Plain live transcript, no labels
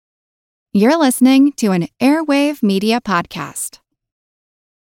You're listening to an Airwave Media Podcast.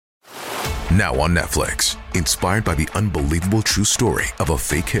 Now on Netflix, inspired by the unbelievable true story of a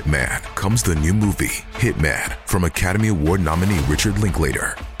fake hitman, comes the new movie, Hitman, from Academy Award nominee Richard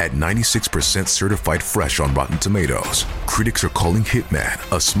Linklater. At 96% certified fresh on Rotten Tomatoes, critics are calling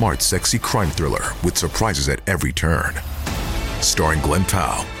Hitman a smart, sexy crime thriller with surprises at every turn. Starring Glenn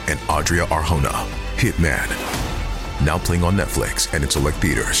Powell and Adria Arjona, Hitman. Now playing on Netflix and in select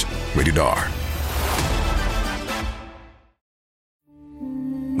theaters. Rated R.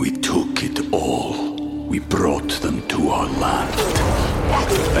 We took it all. We brought them to our land.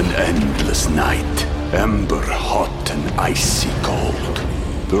 An endless night, ember hot and icy cold.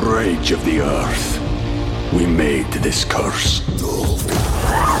 The rage of the earth. We made this curse.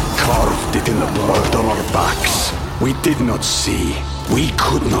 Carved it in the blood on our backs. We did not see. We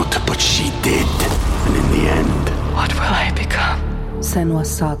could not, but she did. And in the end... What will I become?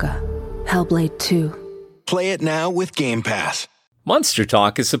 Senua's Saga. Hellblade 2. Play it now with Game Pass. Monster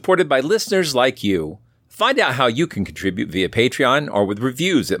Talk is supported by listeners like you. Find out how you can contribute via Patreon or with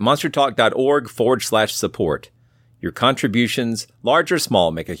reviews at monstertalk.org/support. Your contributions, large or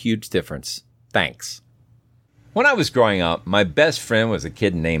small, make a huge difference. Thanks. When I was growing up, my best friend was a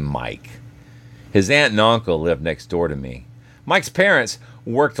kid named Mike. His aunt and uncle lived next door to me. Mike's parents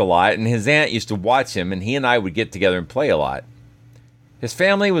worked a lot, and his aunt used to watch him, and he and I would get together and play a lot. His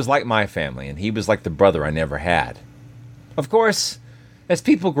family was like my family, and he was like the brother I never had. Of course, as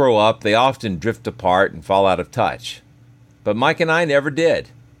people grow up, they often drift apart and fall out of touch. But Mike and I never did.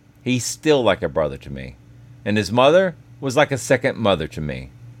 He's still like a brother to me. And his mother was like a second mother to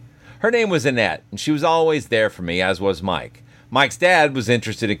me. Her name was Annette, and she was always there for me, as was Mike. Mike's dad was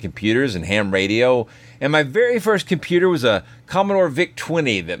interested in computers and ham radio, and my very first computer was a Commodore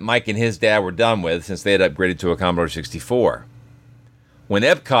VIC-20 that Mike and his dad were done with since they had upgraded to a Commodore 64. When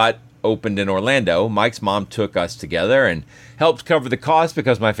Epcot opened in Orlando, Mike's mom took us together and helped cover the cost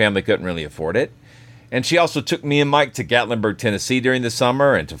because my family couldn't really afford it. And she also took me and Mike to Gatlinburg, Tennessee during the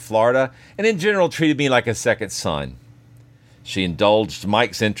summer and to Florida, and in general treated me like a second son. She indulged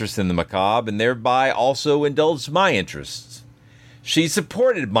Mike's interest in the macabre and thereby also indulged my interests. She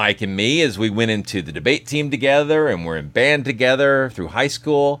supported Mike and me as we went into the debate team together and were in band together through high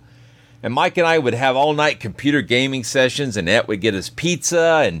school. And Mike and I would have all-night computer gaming sessions, and Annette would get us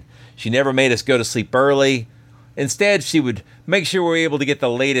pizza, and she never made us go to sleep early. Instead, she would make sure we were able to get the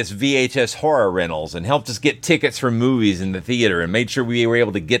latest VHS horror rentals and helped us get tickets for movies in the theater and made sure we were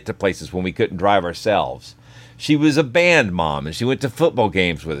able to get to places when we couldn't drive ourselves. She was a band mom, and she went to football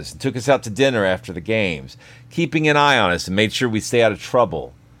games with us and took us out to dinner after the games, keeping an eye on us and made sure we stay out of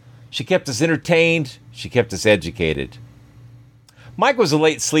trouble. She kept us entertained. She kept us educated. Mike was a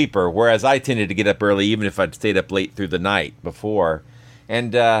late sleeper, whereas I tended to get up early even if I'd stayed up late through the night before.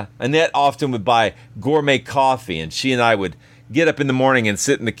 And Annette often would buy gourmet coffee, and she and I would get up in the morning and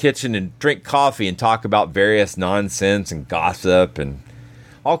sit in the kitchen and drink coffee and talk about various nonsense and gossip and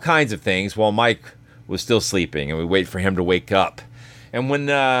all kinds of things while Mike was still sleeping, and we'd wait for him to wake up. And when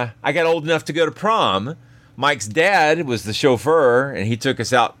I got old enough to go to prom, Mike's dad was the chauffeur, and he took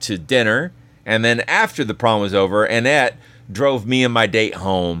us out to dinner. And then after the prom was over, Annette drove me and my date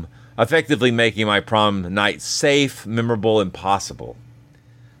home, effectively making my prom night safe, memorable, and possible.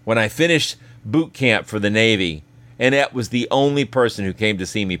 When I finished boot camp for the Navy, Annette was the only person who came to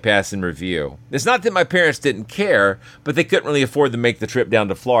see me pass in review. It's not that my parents didn't care, but they couldn't really afford to make the trip down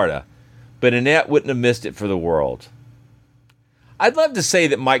to Florida. But Annette wouldn't have missed it for the world. I'd love to say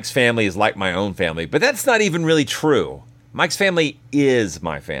that Mike's family is like my own family, but that's not even really true. Mike's family is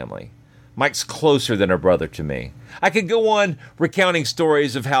my family. Mike's closer than a brother to me. I could go on recounting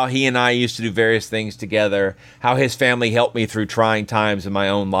stories of how he and I used to do various things together, how his family helped me through trying times in my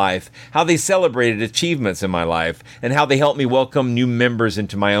own life, how they celebrated achievements in my life, and how they helped me welcome new members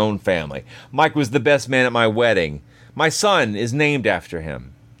into my own family. Mike was the best man at my wedding. My son is named after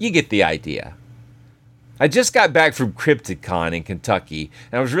him. You get the idea. I just got back from CryptidCon in Kentucky,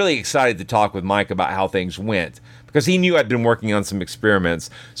 and I was really excited to talk with Mike about how things went, because he knew I'd been working on some experiments.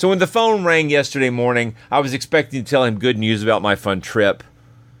 So when the phone rang yesterday morning, I was expecting to tell him good news about my fun trip.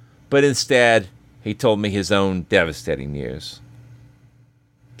 But instead, he told me his own devastating news.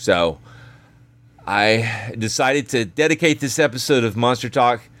 So I decided to dedicate this episode of Monster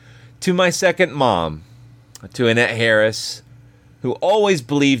Talk to my second mom, to Annette Harris, who always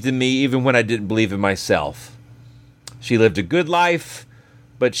believed in me even when I didn't believe in myself. She lived a good life,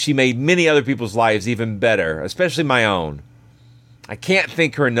 but she made many other people's lives even better, especially my own. I can't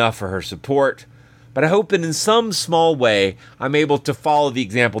thank her enough for her support, but I hope that in some small way I'm able to follow the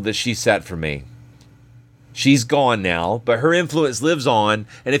example that she set for me. She's gone now, but her influence lives on,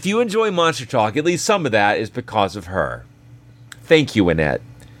 and if you enjoy Monster Talk, at least some of that is because of her. Thank you, Annette.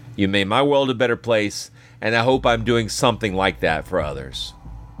 You made my world a better place, and I hope I'm doing something like that for others.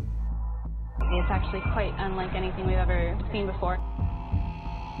 It's actually quite unlike anything we've ever seen before.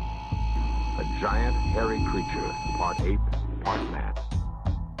 A giant, hairy creature, part ape, part man.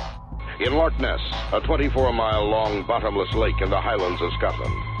 In Loch Ness, a 24-mile-long bottomless lake in the Highlands of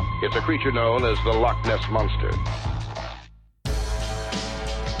Scotland. It's a creature known as the Loch Ness Monster.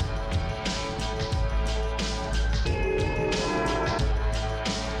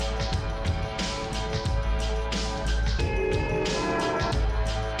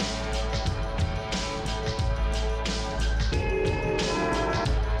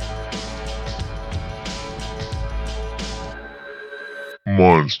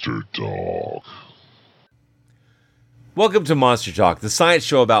 Monster Talk. Welcome to Monster Talk, the science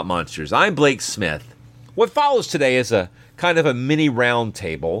show about monsters. I'm Blake Smith. What follows today is a kind of a mini round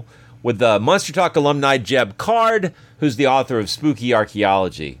table with the Monster Talk alumni Jeb Card, who's the author of Spooky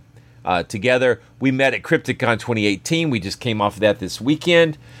Archaeology. Together, we met at Crypticon 2018. We just came off of that this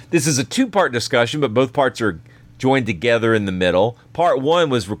weekend. This is a two-part discussion, but both parts are joined together in the middle. Part one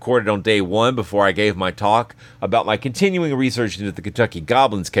was recorded on day one before I gave my talk about my continuing research into the Kentucky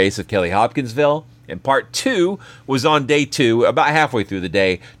Goblins case of Kelly Hopkinsville. And part two was on day two, about halfway through the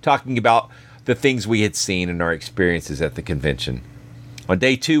day, talking about the things we had seen and our experiences at the convention. On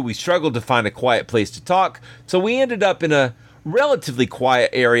day two, we struggled to find a quiet place to talk, so we ended up in a relatively quiet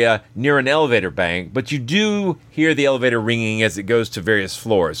area near an elevator bank, but you do hear the elevator ringing as it goes to various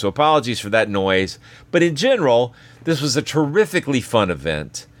floors, so apologies for that noise. But in general, this was a terrifically fun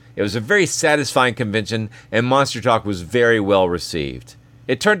event. It was a very satisfying convention, and Monster Talk was very well received.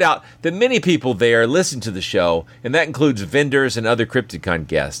 It turned out that many people there listened to the show, and that includes vendors and other Crypticon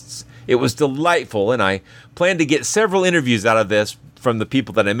guests. It was delightful, and I plan to get several interviews out of this from the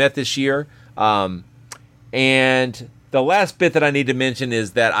people that I met this year. And the last bit that I need to mention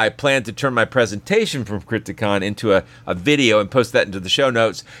is that I plan to turn my presentation from Crypticon into a video and post that into the show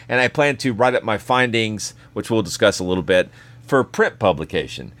notes, and I plan to write up my findings, which we'll discuss a little bit, for print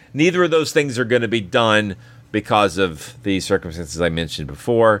publication. Neither of those things are going to be done because of the circumstances I mentioned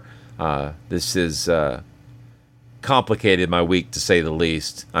before. This has complicated my week, to say the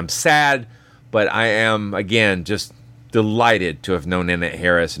least. I'm sad, but I am, again, just delighted to have known Annette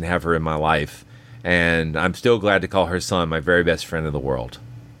Harris and have her in my life. And I'm still glad to call her son my very best friend in the world.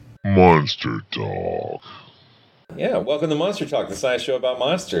 Monster Talk. Yeah, welcome to Monster Talk, the science show about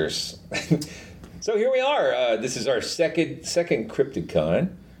monsters. So here we are. This is our second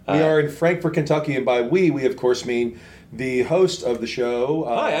Crypticon. We are in Frankfort, Kentucky, and by we of course mean the host of the show.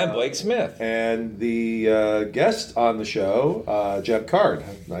 Hi, I'm Blake Smith. And the guest on the show, Jeb Card.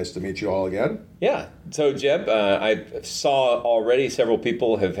 Nice to meet you all again. Yeah. So, Jeb, I saw already several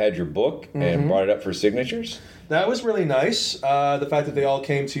people have had your book and brought it up for signatures. That was really nice. The fact that they all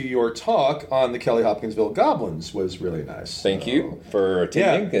came to your talk on the Kelly Hopkinsville Goblins was really nice. Thank you for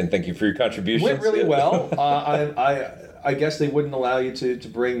attending, and thank you for your contributions. Went really well. I guess they wouldn't allow you to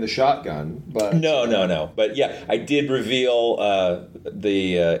bring the shotgun, but no. But yeah, I did reveal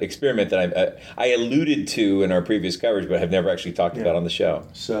the experiment that I alluded to in our previous coverage, but have never actually talked about on the show.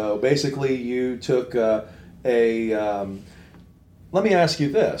 So basically, you took let me ask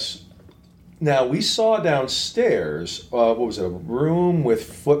you this. Now, we saw downstairs, what was it, a room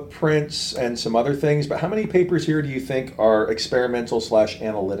with footprints and some other things, but how many papers here do you think are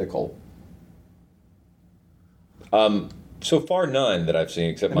experimental/analytical? So far, none that I've seen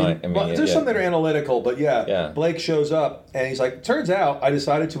except mine. There's some that are analytical, but Blake shows up and he's like, turns out I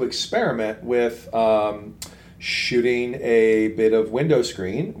decided to experiment with shooting a bit of window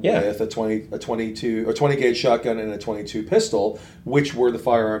screen with a 20 gauge shotgun and a 22 pistol, which were the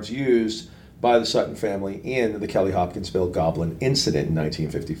firearms used by the Sutton family in the Kelly Hopkinsville Goblin incident in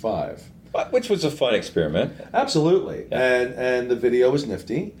 1955. Which was a fun experiment. Absolutely. Yeah. And the video was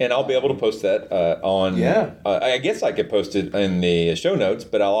nifty. And I'll be able to post that on... Yeah. I guess I could post it in the show notes,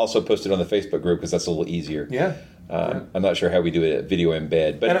 but I'll also post it on the Facebook group because that's a little easier. Yeah. I'm not sure how we do it at video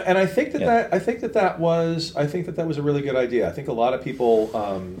embed, but and I think that was a really good idea. I think a lot of people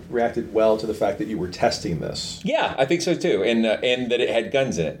reacted well to the fact that you were testing this. Yeah, I think so too, and that it had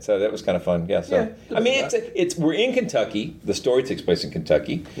guns in it, so that was kind of fun. Yeah, so it's we're in Kentucky. The story takes place in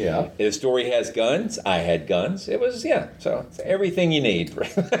Kentucky. Yeah, the story has guns. I had guns. It was so it's everything you need.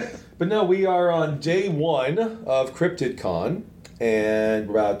 But no, we are on day one of Cryptidcon. And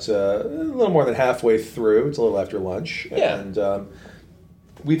we're about a little more than halfway through. It's a little after lunch. Yeah. And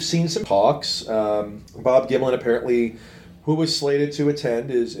we've seen some talks. Bob Gimlin apparently who was slated to attend,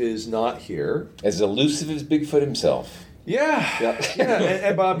 is not here. As elusive as Bigfoot himself. Yeah.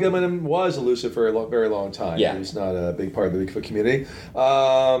 And Bob Gilman was elusive for a very long time. Yeah. He's not a big part of the Bigfoot community.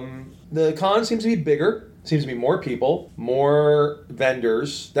 The con seems to be bigger. Seems to be more people, more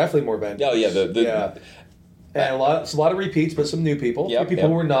vendors. Definitely more vendors. Oh, yeah. And a lot of repeats, but some new people. People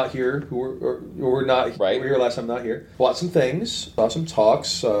who were not here, who were not who were here last time, not here. Bought some things, saw some talks,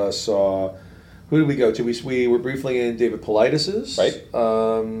 saw. Who did we go to? We were briefly in David Paulides'.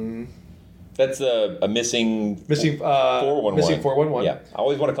 Right. That's a missing 411. Missing 411. Yeah, I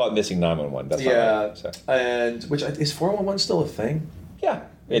always want to call it missing 911. That's not right, so. And which is 411 still a thing? Yeah,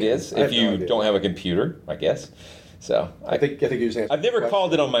 it is. If you don't have a computer, I guess. So I think you just answered. I've never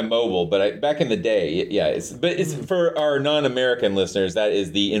called it on my mobile, but back in the day, it's for our non-American listeners. That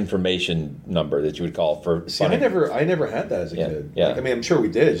is the information number that you would call for. See, I never had that as a kid. Yeah. Like, I mean, I'm sure we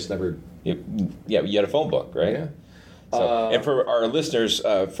did. Just never. You had a phone book, right? Yeah. So, and for our listeners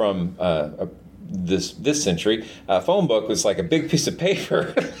from this century, a phone book was like a big piece of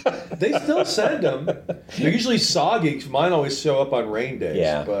paper. They still send them. They're usually soggy. Mine always show up on rain days.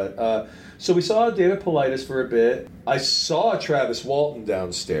 Yeah. But so we saw David Paulides for a bit. I saw Travis Walton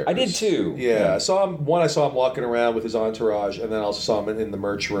downstairs. I did too. Yeah. I saw him walking around with his entourage, and then I also saw him in the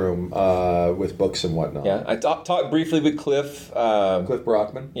merch room with books and whatnot. Yeah. I talked briefly with Cliff. Cliff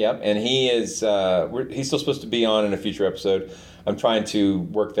Brockman. Yep. And he is he's still supposed to be on in a future episode. I'm trying to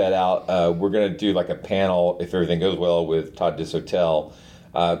work that out. We're going to do like a panel, if everything goes well, with Todd Dishotel.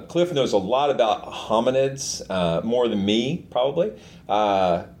 Cliff knows a lot about hominids, more than me, probably.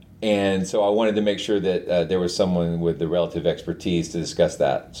 And so I wanted to make sure that there was someone with the relative expertise to discuss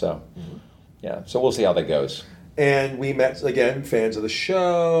that. So, yeah. So we'll see how that goes. And we met, again, fans of the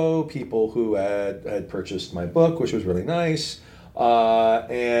show, people who had purchased my book, which was really nice.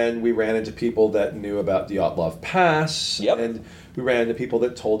 And we ran into people that knew about the Dyatlov Pass. Yep. And we ran into people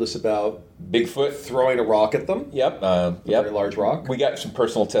that told us about Bigfoot throwing a rock at them. Yep. A very large rock. We got some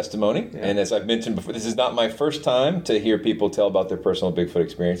personal testimony. Yeah. And as I've mentioned before, this is not my first time to hear people tell about their personal Bigfoot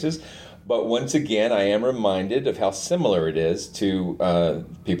experiences. But once again, I am reminded of how similar it is to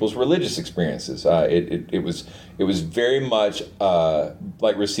people's religious experiences. It was very much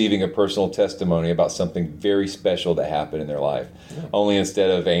like receiving a personal testimony about something very special that happened in their life. Yeah. Only instead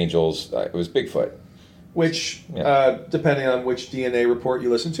of angels, it was Bigfoot. Which, depending on which DNA report you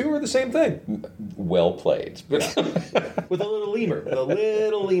listen to, are the same thing. Well played. With a little lemur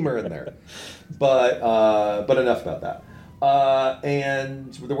in there. But enough about that.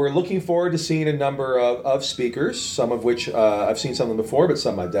 And we're looking forward to seeing a number of speakers, some of which I've seen some of them before, but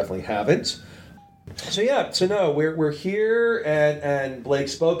some I definitely haven't. So we're here, and Blake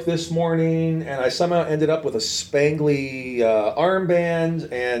spoke this morning, and I somehow ended up with a spangly armband,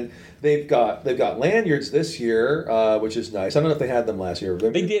 and they've got lanyards this year, which is nice. I don't know if they had them last year.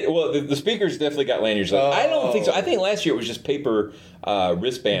 They did. Well, the speakers definitely got lanyards. I don't think so. I think last year it was just paper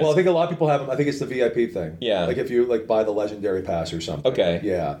wristbands. Well, I think a lot of people have them. I think it's the VIP thing. Yeah. Like if you buy the Legendary Pass or something. Okay.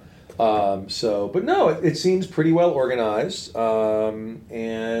 Yeah. But no, it seems pretty well organized, and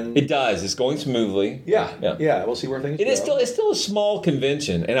it does. It's going smoothly. Yeah. We'll see where things go. It's still a small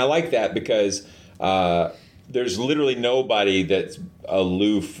convention, and I like that because there's literally nobody that's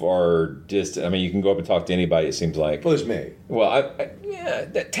aloof or distant. I mean, you can go up and talk to anybody. It seems like. Well, there's me. Well,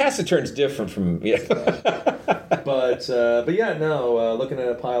 taciturn's different from But yeah, no. Looking at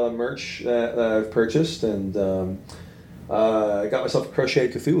a pile of merch that I've purchased and. I got myself a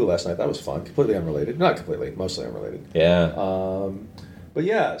crocheted Cthulhu last night. That was fun. Completely unrelated. Not completely. Mostly unrelated. Yeah. But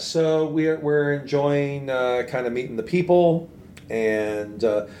yeah, so we're enjoying kind of meeting the people, and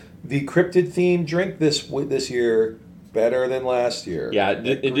the cryptid themed drink this year better than last year. Yeah, it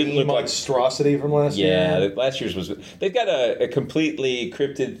didn't look like monstrosity from last year. Yeah, last year's was. They've got a completely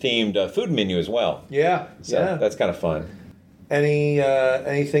cryptid themed food menu as well. Yeah, so that's kind of fun.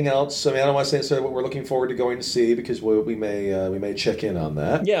 Anything else? I mean, I don't want to say necessarily what we're looking forward to going to see because we may check in on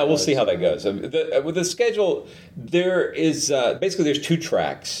that. Yeah, we'll see how that goes. With the schedule, there is basically there's 2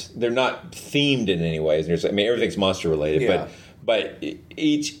 tracks. They're not themed in any ways. Everything's monster related, but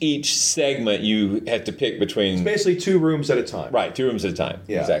each segment you have to pick between. It's basically 2 rooms at a time. Right, 2 rooms at a time.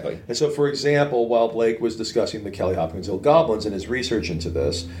 Yeah, exactly. And so, for example, while Blake was discussing the Kelly Hopkins Hill Goblins and his research into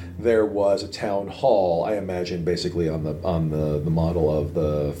this, there was a town hall. I imagine basically on the model of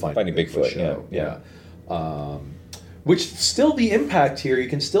the Finding Bigfoot show. Yeah. Which still the impact here, you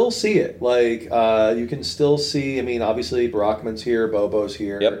can still see it. Like you can still see. I mean, obviously Brockman's here, Bobo's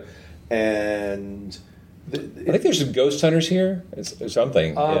here, yep. and I think there's some ghost hunters here. It's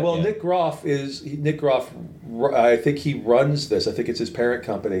something. Nick Groff. I think he runs this. I think it's his parent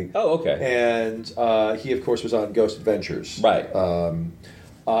company. Oh, okay. And he, of course, was on Ghost Adventures. Right.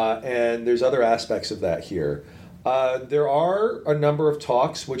 And there's other aspects of that here. There are a number of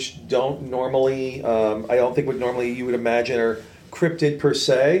talks which don't normally, I don't think you would imagine are cryptid per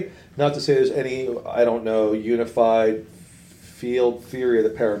se. Not to say there's any, unified field theory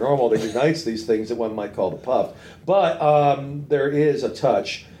of the paranormal that unites these things that one might call the puff. But there is a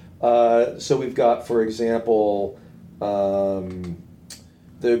touch. So we've got, for example, there'd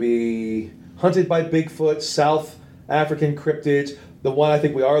be hunted by Bigfoot, South African cryptids. The one I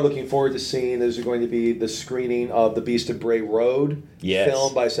think we are looking forward to seeing is going to be the screening of The Beast of Bray Road,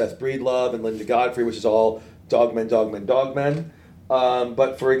 film by Seth Breedlove and Linda Godfrey, which is all dogmen.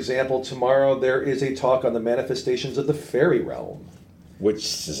 But, for example, tomorrow there is a talk on the manifestations of the fairy realm.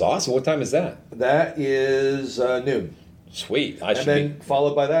 Which is awesome. What time is that? That is noon. Sweet.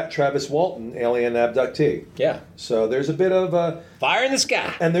 Followed by that, Travis Walton, alien abductee. Yeah. So there's a bit of fire in the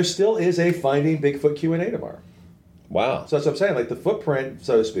sky. And there still is a Finding Bigfoot Q&A tomorrow. Wow. So that's what I'm saying. Like the footprint,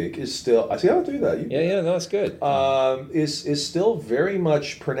 so to speak, is still. I see how to do that. No, it's good. Is still very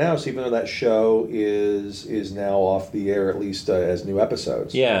much pronounced, even though that show is now off the air, at least as new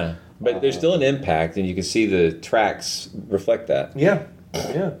episodes. Yeah, but there's still an impact, and you can see the tracks reflect that. Yeah.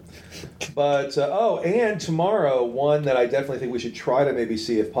 But and tomorrow, one that I definitely think we should try to maybe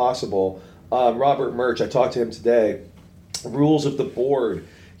see if possible. Robert Murch. I talked to him today. Rules of the Board.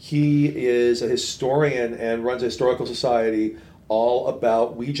 He is a historian and runs a historical society all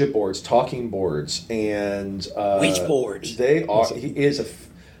about Ouija boards, talking boards, and Ouija boards. They are. He is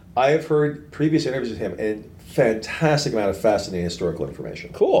I have heard previous interviews with him, and fantastic amount of fascinating historical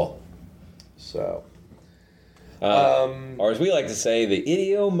information. Cool. So, or as we like to say, the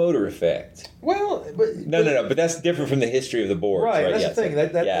idiomotor effect. Well, but that's different from the history of the board. Right, that's the thing.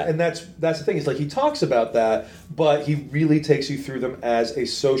 And that's the thing. Is like he talks about that, but he really takes you through them as a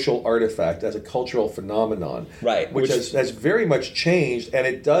social artifact, as a cultural phenomenon. Right, which has very much changed, and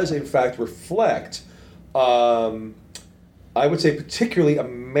it does in fact reflect, I would say, particularly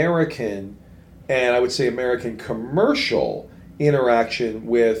American, and I would say American commercial interaction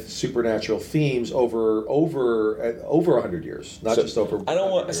with supernatural themes over 100 years, not just over. I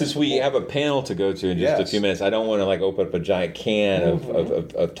don't want, since we have a panel to go to in just a few minutes, I don't want to open up a giant can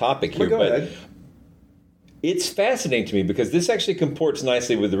of topic here, but it's fascinating to me because this actually comports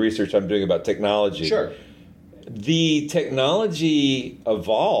nicely with the research I'm doing about technology. Sure. The technology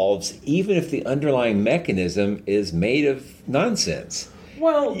evolves even if the underlying mechanism is made of nonsense.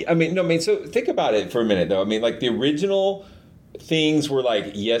 Well, so think about it for a minute, though. The original things were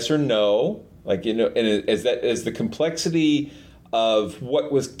yes or no, and as the complexity of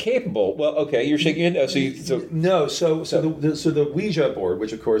what was capable. Well, okay, you're shaking your head. So the Ouija board,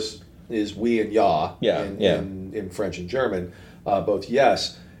 which of course is we and ja, in French and German, both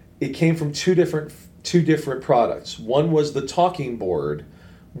yes. It came from two different products. One was the talking board,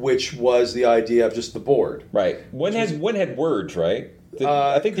 which was the idea of just the board. Right. One had words, right?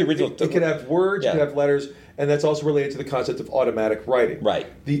 I think the original. It could have words. It could have letters. And that's also related to the concept of automatic writing. Right.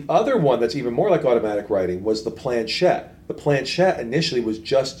 The other one that's even more like automatic writing was the planchette. The planchette initially was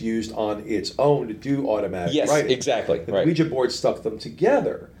just used on its own to do automatic writing. Yes, exactly. The Ouija board stuck them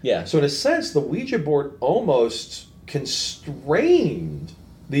together. Yeah. So in a sense, the Ouija board almost constrained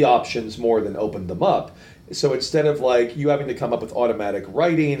the options more than opened them up. So instead of you having to come up with automatic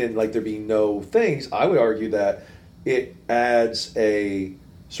writing and there being no things, I would argue that it adds a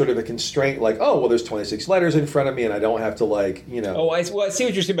sort of a constraint, there's 26 letters in front of me and I don't have to I see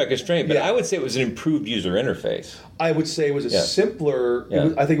what you're saying about constraint, but I would say it was an improved user interface. I would say it was a simpler.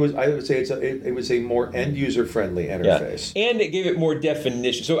 Yeah. I would say it was a more end user friendly interface, and it gave it more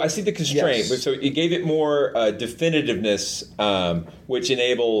definition. So I see the constraint, but so it gave it more definitiveness, which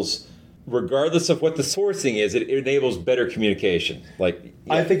enables, regardless of what the sourcing is, it enables better communication.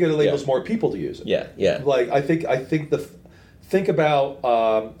 I think it enables more people to use it. Yeah. Think about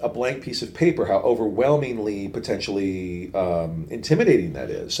a blank piece of paper, how overwhelmingly, potentially intimidating that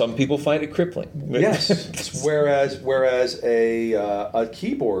is. Some people find it crippling. Yes. Whereas a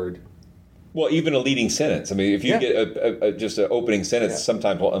keyboard. Well, even a leading sentence. If you get just an opening sentence,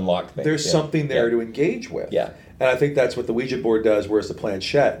 sometimes will unlock things. There's something there to engage with. Yeah. And I think that's what the Ouija board does, whereas the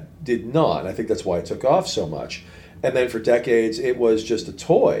planchette did not. And I think that's why it took off so much. And then for decades, it was just a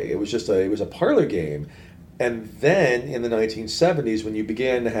toy. It was a parlor game. And then in the 1970s, when you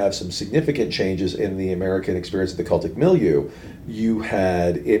began to have some significant changes in the American experience of the cultic milieu, you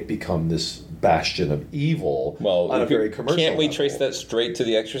had it become this bastion of evil on a very commercial Can't we level. trace that straight to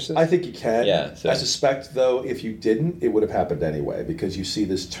The Exorcist? I think you can. Yeah. So. I suspect, though, if you didn't, it would have happened anyway, because you see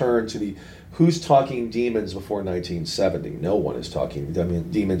this turn to the who's talking demons before 1970? No one is talking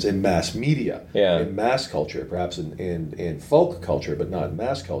demons in mass media, in mass culture, perhaps in folk culture, but not in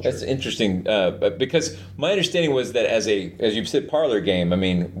mass culture. That's interesting, because my understanding was that as you've said, parlor game, I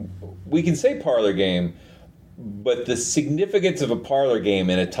mean, we can say parlor game, but the significance of a parlor game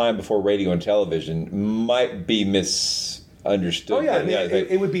in a time before radio and television might be misunderstood. Oh, yeah,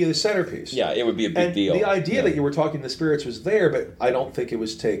 it would be the centerpiece. Yeah, it would be a big deal. The idea that you were talking to spirits was there, but I don't think it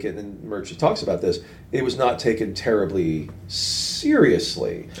was taken, and Murchie talks about this, it was not taken terribly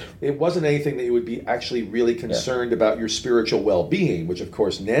seriously. It wasn't anything that you would be actually really concerned about your spiritual well-being, which, of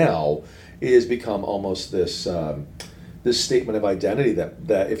course, now is become almost this statement of identity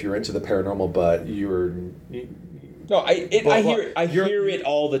that if you're into the paranormal, but you're... No, I hear it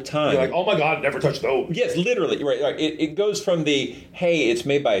all the time. You're like, oh my God, never touch those. Yes, literally, right. It goes from the, hey, it's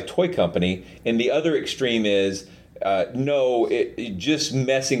made by a toy company, and the other extreme is, no, just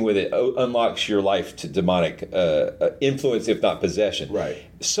messing with it unlocks your life to demonic influence, if not possession. Right.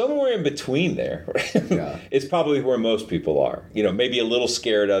 Somewhere in between there is probably where most people are. Maybe a little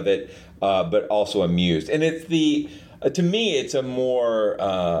scared of it, but also amused. And it's to me, it's a more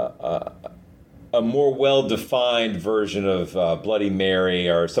well-defined version of Bloody Mary,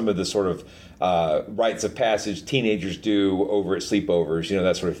 or some of the sort of rites of passage teenagers do over at sleepovers,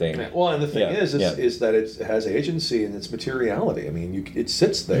 that sort of thing. Well, and the thing is that it has agency in its materiality. I mean, it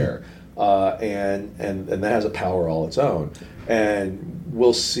sits there, and that has a power all its own. And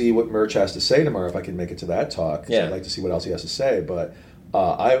we'll see what Murch has to say tomorrow if I can make it to that talk. Yeah. I'd like to see what else he has to say. But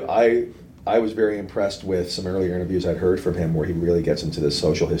I was very impressed with some earlier interviews I'd heard from him where he really gets into this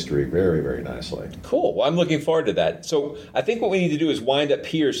social history very, very nicely. Cool. Well, I'm looking forward to that. So I think what we need to do is wind up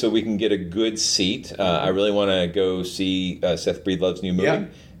here so we can get a good seat. I really want to go see Seth Breedlove's new movie. Yeah.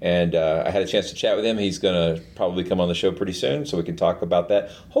 And I had a chance to chat with him. He's going to probably come on the show pretty soon so we can talk about that,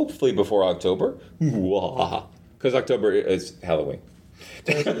 hopefully before October. Because October is Halloween.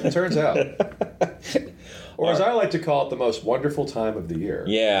 It turns out. Or as I like to call it, the most wonderful time of the year.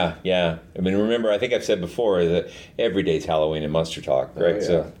 Yeah. I mean, remember, I think I've said before that every day's Halloween in Monster Talk, right? Oh, yeah.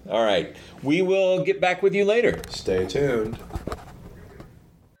 So, all right. We will get back with you later. Stay tuned.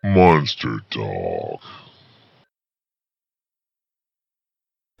 Monster Talk.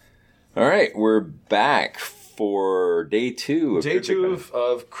 All right, we're back for day 2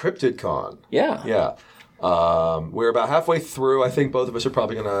 of CryptidCon. Yeah. Yeah. We're about halfway through. I think both of us are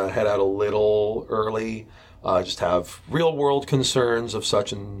probably going to head out a little early. Just have real world concerns of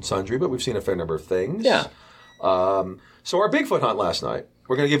such and sundry, but we've seen a fair number of things. Yeah. So our Bigfoot hunt last night,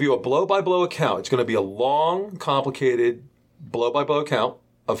 we're going to give you a blow-by-blow account. It's going to be a long, complicated blow-by-blow account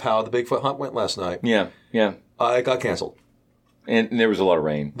of how the Bigfoot hunt went last night. Yeah. It got canceled. And there was a lot of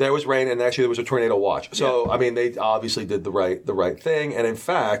rain. There was rain, and actually there was a tornado watch. So, I mean, they obviously did the right thing. And in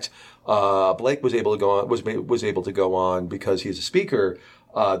fact, Blake was able to go on. Was able to go on because he's a speaker.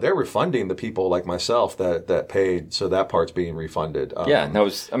 They're refunding the people like myself that paid, so that part's being refunded. They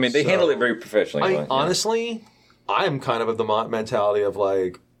handled it very professionally. Honestly, I'm kind of the mentality of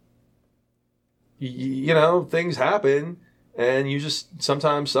like, things happen. And you just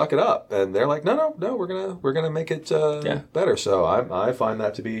sometimes suck it up, and they're like, no, we're gonna make it better. So I find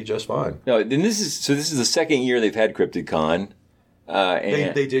that to be just fine. No, then this is the second year they've had CryptidCon.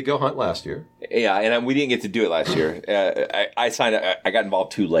 They did go hunt last year. Yeah, and we didn't get to do it last year. I signed up. I got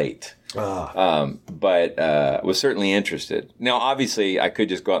involved too late. But was certainly interested. Now, obviously, I could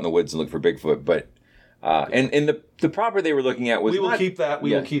just go out in the woods and look for Bigfoot, but and the property they were looking at was. We will keep that.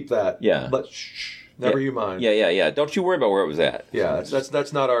 We will keep that. Yeah, but never you mind. Yeah. Don't you worry about where it was at. Yeah,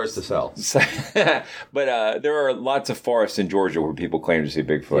 that's not ours to sell. But there are lots of forests in Georgia where people claim to see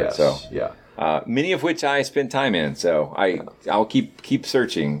Bigfoot. Yes. So yeah. Many of which I spend time in. So I'll keep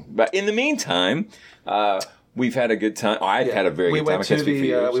searching. But in the meantime. We've had a good time. I've had a very good time.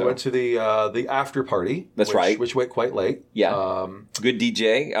 We went to the after party. That's right. Which went quite late. Yeah. Good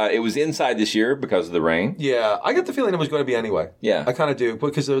DJ. It was inside this year because of the rain. Yeah. I get the feeling it was going to be anyway. Yeah. I kind of do.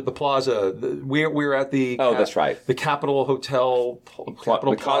 Because the plaza, we're at the... that's right. The Capitol Hotel.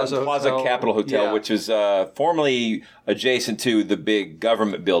 Plaza Capitol Hotel, which is formerly adjacent to the big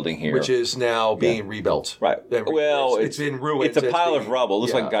government building here. Which is now being rebuilt. Right. Well, it's been ruined. It's a pile of rubble. It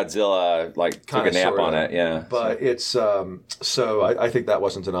looks like Godzilla took a nap on it. Yeah. But it's so I think that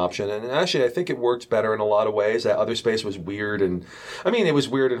wasn't an option, and actually I think it worked better in a lot of ways. That other space was weird, and I mean it was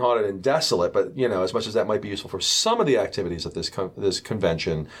weird and haunted and desolate. But as much as that might be useful for some of the activities at this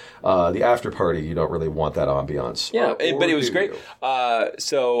convention, the after party you don't really want that ambiance. Yeah, but it was great.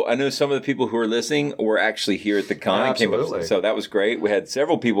 So I know some of the people who are listening were actually here at the con. Absolutely. So that was great. We had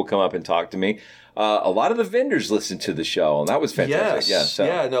several people come up and talk to me. A lot of the vendors listened to the show, and that was fantastic. Yes.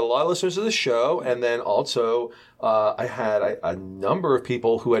 A lot of listeners of the show, and then also I had a number of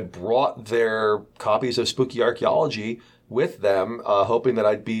people who had brought their copies of Spooky Archaeology with them, hoping that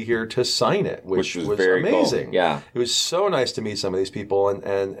I'd be here to sign it, which was very amazing. Cool. Yeah, it was so nice to meet some of these people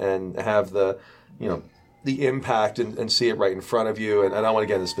and have the the impact and see it right in front of you. And I don't want to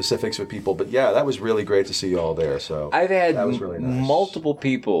get into specifics with people, but yeah, that was really great to see you all there. So I've had that was really nice. Multiple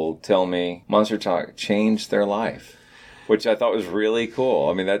people tell me Monster Talk changed their life, which I thought was really cool.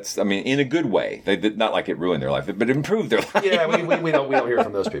 I mean, in a good way. They did not like it ruined their life, but improved their life. Yeah, we don't hear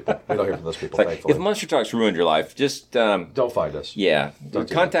from those people. We don't hear from those people. Like, thankfully. if Monster Talk's ruined your life, just don't find us. Yeah,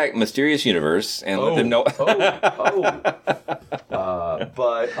 contact Mysterious Universe and let them know.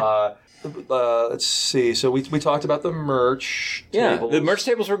 Let's see. So we talked about the merch tables. Yeah, the merch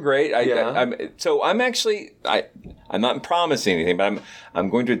tables were great. I'm not promising anything, but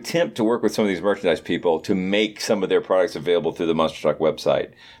I'm going to attempt to work with some of these merchandise people to make some of their products available through the Monster Truck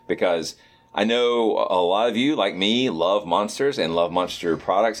website, because I know a lot of you, like me, love monsters and love monster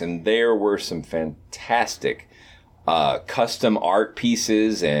products, and there were some fantastic custom art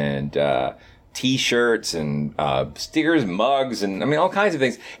pieces and T-shirts and stickers, mugs, and all kinds of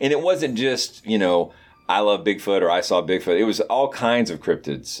things. And it wasn't just I love Bigfoot or I saw Bigfoot. It was all kinds of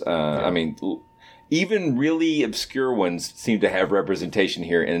cryptids. Even really obscure ones seem to have representation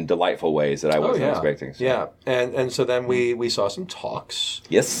here in delightful ways that I wasn't expecting. So. Yeah, and so then we saw some talks.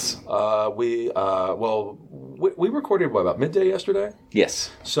 Yes. We recorded about midday yesterday.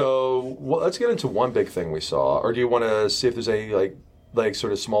 Yes. So let's get into one big thing we saw, or do you want to see if there's any like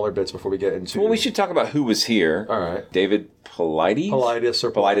sort of smaller bits before we get into... Well, we should talk about who was here. All right. David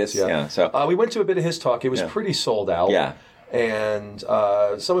Paulides. Yeah. So we went to a bit of his talk. It was pretty sold out. Yeah. And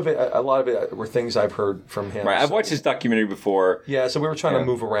some of it, a lot of it were things I've heard from him. Right. I've watched his documentary before. Yeah, so we were trying to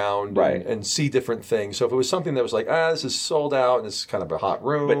move around and see different things. So if it was something that was like, this is sold out and this is kind of a hot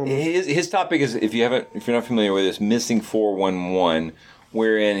room. But his topic is, if you're not familiar with this, Missing 411,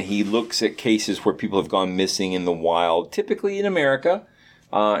 wherein he looks at cases where people have gone missing in the wild, typically in America,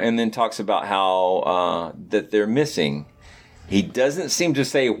 and then talks about how that they're missing. He doesn't seem to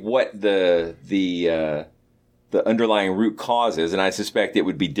say what the underlying root cause is, and I suspect it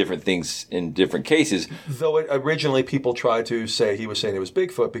would be different things in different cases. Though originally people tried to say he was saying it was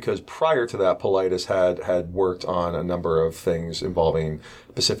Bigfoot, because prior to that, Paulides had worked on a number of things involving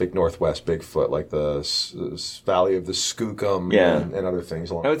Pacific Northwest Bigfoot, like the Valley of the Skookum and other things.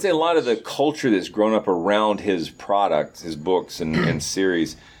 I would say a lot of the culture that's grown up around his products, his books and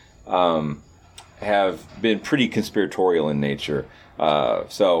series, have been pretty conspiratorial in nature.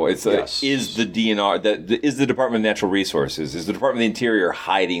 So it's is the DNR, is the Department of Natural Resources, is the Department of the Interior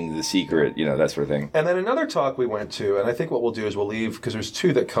hiding the secret, that sort of thing. And then another talk we went to, and I think what we'll do is we'll leave, because there's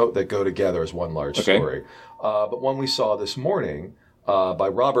two that go together as one large story. But one we saw this morning by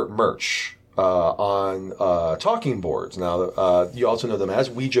Robert Murch on talking boards. Now, you also know them as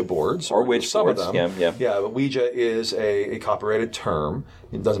Ouija boards. Or witch some boards. Of them. Yeah, but Ouija is a copyrighted term.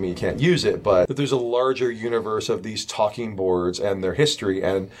 It doesn't mean you can't use it, but there's a larger universe of these talking boards and their history.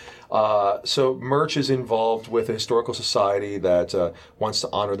 And so Murch is involved with a historical society that wants to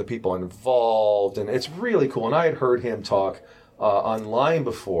honor the people involved. And it's really cool. And I had heard him talk online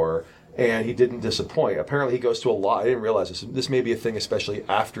before, and he didn't disappoint. Apparently, he goes to a lot. I didn't realize this. This may be a thing, especially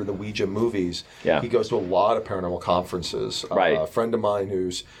after the Ouija movies. Yeah. He goes to a lot of paranormal conferences. Right. A friend of mine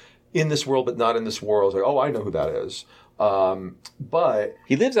who's in this world but not in this world is like, I know who that is. But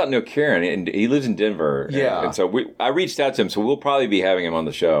he lives out near Karen, and he lives in Denver. Yeah. And so I reached out to him, so we'll probably be having him on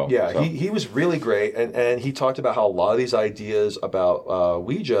the show. Yeah, so. he was really great, and he talked about how a lot of these ideas about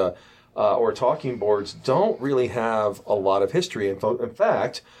Ouija or talking boards don't really have a lot of history. In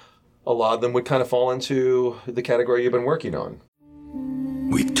fact, a lot of them would kind of fall into the category you've been working on.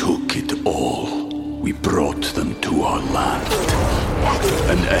 We took it all. We brought them to our land.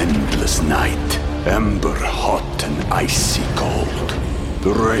 An endless night, ember hot and icy cold.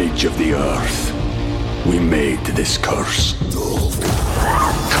 The rage of the earth. We made this curse.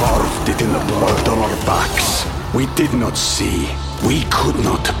 Carved it in the blood on our backs. We did not see. We could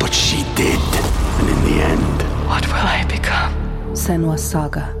not, but she did. And in the end... What will I become? Senua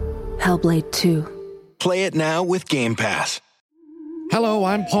Saga. Hellblade 2. Play it now with Game Pass. Hello,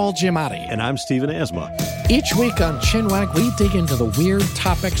 I'm Paul Giamatti. And I'm Stephen Asma. Each week on Chinwag, we dig into the weird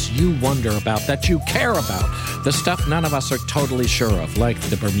topics you wonder about, that you care about, the stuff none of us are totally sure of, like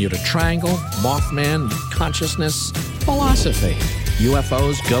the Bermuda Triangle, Mothman, consciousness, philosophy,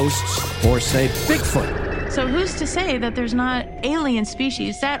 UFOs, ghosts, or, say, Bigfoot. So who's to say that there's not alien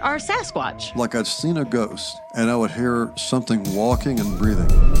species that are Sasquatch? Like I'd seen a ghost, and I would hear something walking and breathing.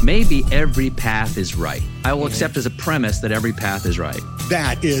 Maybe every path is right. I will accept as a premise that every path is right.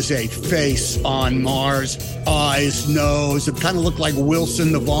 That is a face on Mars. Eyes, nose. It kind of looked like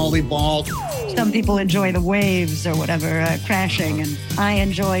Wilson the volleyball. Some people enjoy the waves or whatever crashing, and I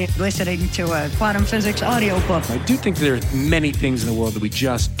enjoy listening to a quantum physics audiobook. I do think there are many things in the world that we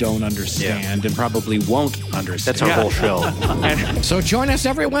just don't understand and probably won't understand. That's our whole show. So join us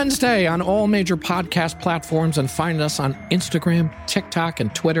every Wednesday on all major podcast platforms and find us on Instagram, TikTok,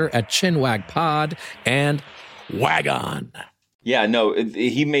 and Twitter at ChinwagPod and Wagon. Yeah, no,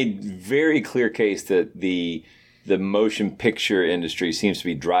 he made very clear case that the motion picture industry seems to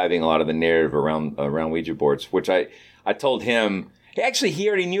be driving a lot of the narrative around Ouija boards, which I told him. He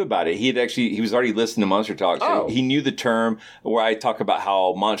already knew about it. He was already listening to Monster Talk. So he knew the term where I talk about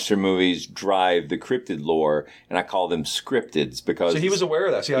how monster movies drive the cryptid lore, and I call them scriptids because. So he was aware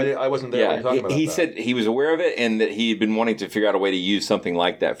of that. See, I wasn't there when you were talking about that. He said he was aware of it and that he had been wanting to figure out a way to use something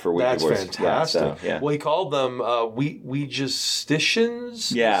like that for Ouija boards. That's fantastic. Yeah, Well, he called them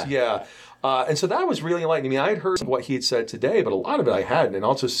Ouijasticians. Yeah. And so that was really enlightening. I mean, I had heard what he had said today, but a lot of it I hadn't, and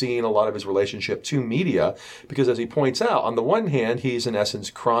also seen a lot of his relationship to media, because as he points out, on the one hand, he's in essence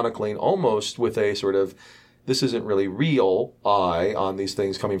chronicling almost with a sort of, this isn't really real eye on these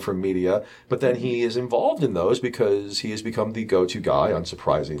things coming from media, but then he is involved in those because he has become the go-to guy,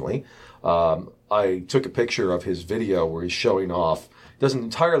 unsurprisingly. I took a picture of his video where he's showing off. Doesn't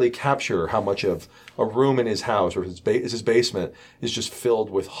entirely capture how much of a room in his house or his basement is just filled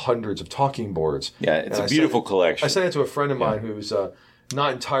with hundreds of talking boards. Yeah, it's a beautiful collection. I sent it to a friend of mine who's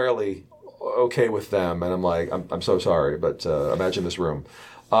not entirely okay with them, and I'm like, I'm so sorry, but imagine this room.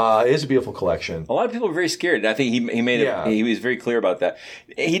 It is a beautiful collection. A lot of people are very scared. I think he made it. He was very clear about that.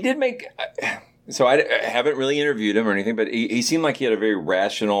 He did make. So I haven't really interviewed him or anything, but he seemed like he had a very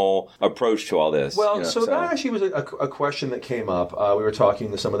rational approach to all this. Well, that actually was a question that came up. We were talking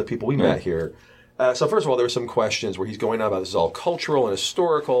to some of the people we met here. So first of all, there were some questions where he's going on about this is all cultural and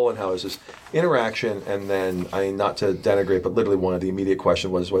historical and how is this interaction. And then, not to denigrate, but literally one of the immediate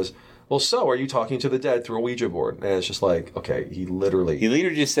questions was, well, so are you talking to the dead through a Ouija board? And it's just like, okay, he literally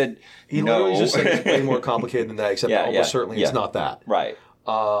just said it's way more complicated than that, except almost certainly it's not that. Right.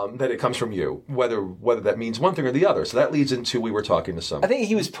 That it comes from you, whether that means one thing or the other. So that leads into we were talking to someone. I think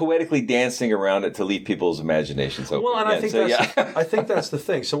he was poetically dancing around it to leave people's imaginations open. Well, and I think that's the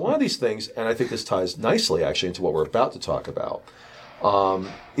thing. So one of these things, and I think this ties nicely actually into what we're about to talk about,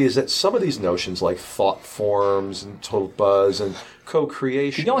 is that some of these notions like thought forms and total buzz and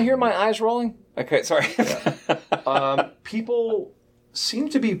co-creation. Can y'all hear my eyes rolling? Okay, sorry. People seem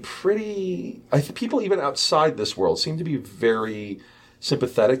to be pretty. I think people even outside this world seem to be very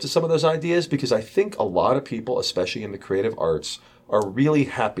sympathetic to some of those ideas, because I think a lot of people, especially in the creative arts, are really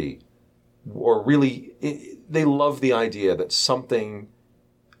happy or they love the idea that something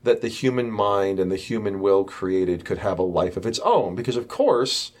that the human mind and the human will created could have a life of its own. Because, of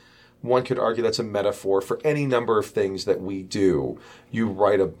course, one could argue that's a metaphor for any number of things that we do. You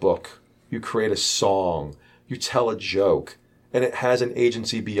write a book, you create a song, you tell a joke, and it has an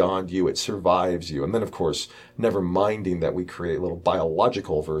agency beyond you. It survives you. And then, of course, never minding that we create little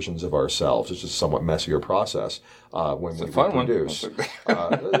biological versions of ourselves. It's just a somewhat messier process when we reproduce.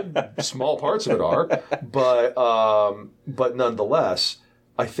 Small parts of it are. But nonetheless,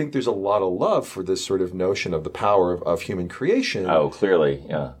 I think there's a lot of love for this sort of notion of the power of human creation. Oh, clearly,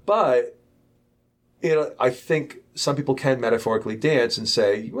 yeah. But I think some people can metaphorically dance and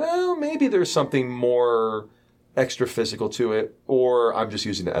say, well, maybe there's something more extra physical to it, or I'm just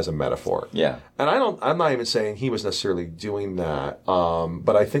using it as a metaphor. Yeah. And I'm not even saying he was necessarily doing that.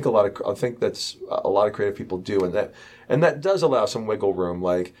 But I think that's a lot of creative people do, and that does allow some wiggle room.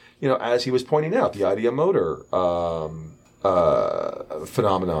 Like, as he was pointing out, the idea motor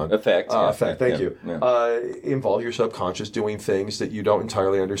phenomenon. Effect. Thank you. Yeah. Involve your subconscious doing things that you don't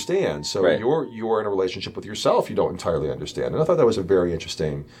entirely understand. So you're in a relationship with yourself you don't entirely understand. And I thought that was a very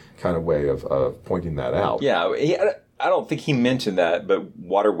interesting kind of way of pointing that out. Yeah. I don't think he mentioned that, but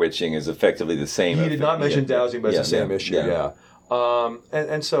water witching is effectively the same. He did not mention dowsing, but it's the same issue. Yeah.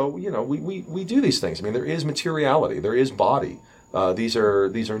 And so, we do these things. I mean, there is materiality. There is body. These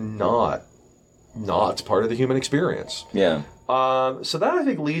are not part of the human experience. Yeah. So that, I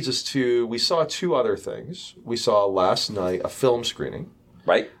think, leads us to, we saw two other things. We saw last night a film screening.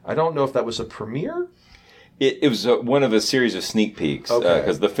 Right. I don't know if that was a premiere. It was one of a series of sneak peeks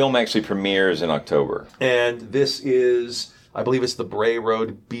because the film actually premieres in October. And this is, I believe it's the Bray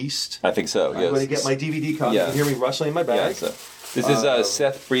Road Beast. I think so, yes. I'm going to get my DVD copy. You can hear me rustling in my bag. Yeah, this is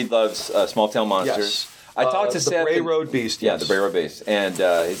Seth Breedlove's Small Town Monsters. Yes. I talked to Seth. The Bray Road Beast, Yeah, the Bray Road Beast. And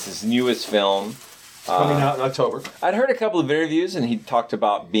it's his newest film. It's coming out in October. I'd heard a couple of interviews, and he talked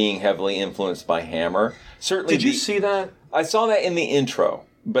about being heavily influenced by Hammer. Certainly. Did you see that? I saw that in the intro.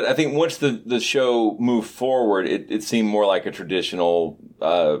 But I think once the show moved forward, it seemed more like a traditional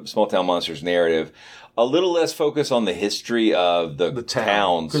Small Town Monsters narrative. A little less focus on the history of the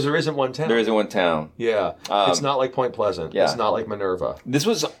towns. Because there isn't one town. There isn't one town. Yeah. It's not like Point Pleasant. Yeah. It's not like Minerva. This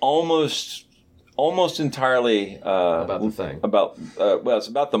was almost entirely about the thing. It's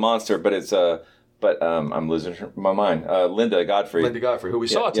about the monster, but it's I'm losing my mind. Linda Godfrey, who we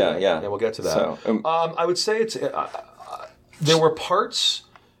saw today. Yeah. And we'll get to that. So, I would say it's there were parts.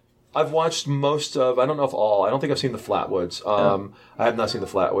 I've watched most of, I don't know if all, I don't think I've seen the Flatwoods. I have not seen the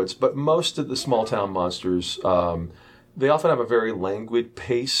Flatwoods, but most of the Small Town Monsters, they often have a very languid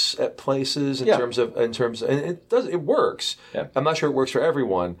pace at places in terms of, and it works. Yeah. I'm not sure it works for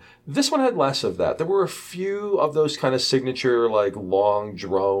everyone. This one had less of that. There were a few of those kind of signature, like long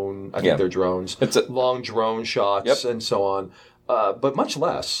drone, I think they're drones, long drone shots and so on. But much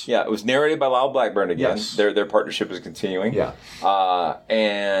less. Yeah, it was narrated by Lyle Blackburn again. Yes. Their partnership is continuing. Yeah.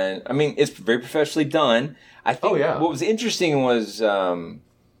 And, I mean, it's very professionally done. I think what was interesting was, I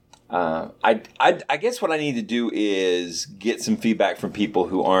guess what I need to do is get some feedback from people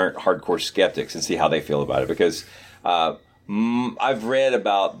who aren't hardcore skeptics and see how they feel about it. Because I've read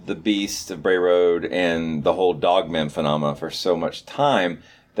about the Beast of Bray Road and the whole Dogman phenomena for so much time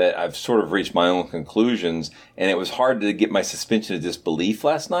that I've sort of reached my own conclusions, and it was hard to get my suspension of disbelief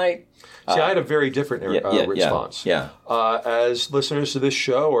last night. See, I had a very different response. Yeah. As listeners to this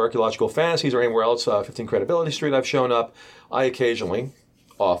show or Archaeological Fantasies or anywhere else, 15 Credibility Street, I've shown up. I occasionally,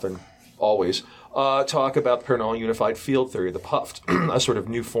 often, always, talk about the Paranormal Unified Field Theory, the PUFT, a sort of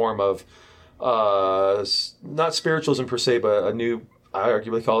new form of, not spiritualism per se, but I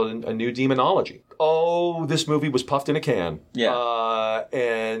arguably call it a new demonology. Oh, this movie was puffed in a can. Yeah.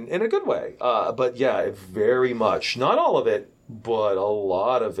 And in a good way. But yeah, very much. Not all of it, but a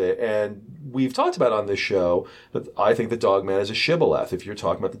lot of it. And we've talked about on this show that I think the Dogman is a shibboleth. If you're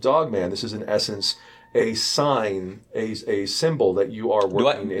talking about the Dogman, this is in essence a sign, a symbol that you are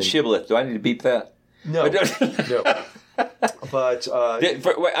working in. Shibboleth. Do I need to beep that? No. No. But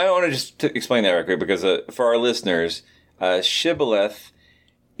I want to just explain that real quick because for our listeners, shibboleth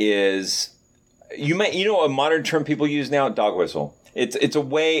is a modern term people use now, dog whistle. It's a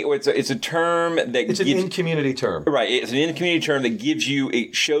way, or it's a term that it's an in-community term, right? It's an in-community term that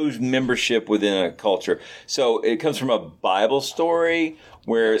it shows membership within a culture. So it comes from a Bible story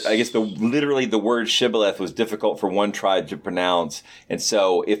where I guess literally the word shibboleth was difficult for one tribe to pronounce, and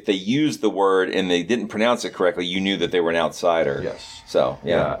so if they used the word and they didn't pronounce it correctly, you knew that they were an outsider. Yes. So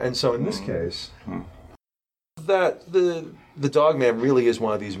yeah. And so in this case, that the Dogman really is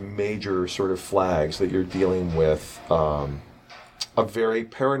one of these major sort of flags that you're dealing with. A very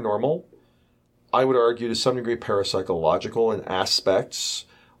paranormal, I would argue to some degree parapsychological in aspects.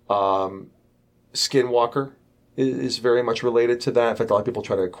 Skinwalker is very much related to that. In fact, a lot of people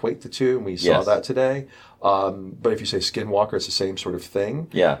try to equate the two, and we saw that today. But if you say Skinwalker, it's the same sort of thing.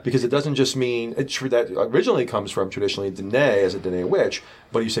 Yeah. Because it doesn't just mean, that originally comes from traditionally Dene as a Dene witch,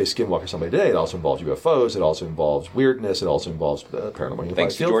 but you say Skinwalker somebody today, it also involves UFOs, it also involves weirdness, it also involves paranormal.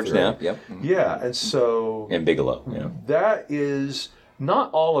 Thanks to George Knapp, yep. Yeah, and so... And Bigelow, yeah. That is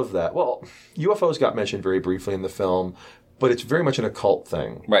not all of that. Well, UFOs got mentioned very briefly in the film, but it's very much an occult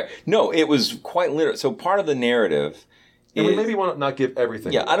thing. Right. No, it was quite literal. So part of the narrative... And we maybe want to not give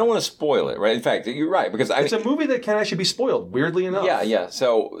everything. Yeah, I don't want to spoil it, right? In fact, you're right, because it's a movie that can actually be spoiled, weirdly enough. Yeah.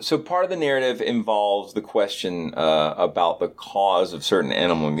 So part of the narrative involves the question about the cause of certain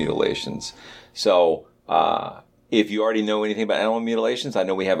animal mutilations. So if you already know anything about animal mutilations, I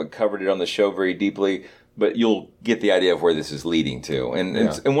know we haven't covered it on the show very deeply, but you'll get the idea of where this is leading to.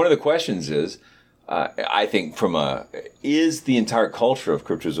 And one of the questions is, I think, is the entire culture of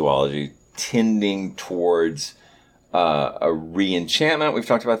cryptozoology tending towards a re-enchantment? We've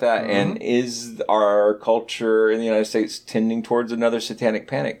talked about that. Mm-hmm. And is our culture in the United States tending towards another satanic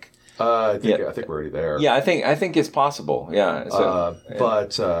panic? I think we're already there. Yeah, I think it's possible. Yeah. So,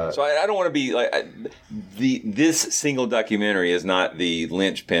 so I don't want to be like this single documentary is not the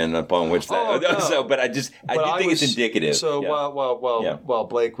linchpin upon which that. No. So, but I do think it's indicative. So while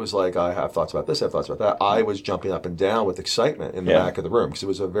Blake was like, I have thoughts about this, I have thoughts about that, I was jumping up and down with excitement in the back of the room because it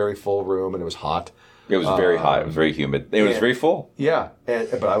was a very full room and it was hot. It was very hot. It was very humid. It was very full. Yeah,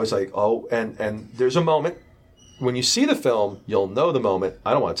 but I was like, and there's a moment when you see the film, you'll know the moment.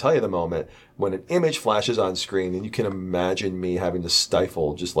 I don't want to tell you the moment when an image flashes on screen, and you can imagine me having to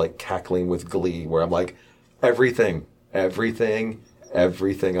stifle, just like cackling with glee, where I'm like, everything I'm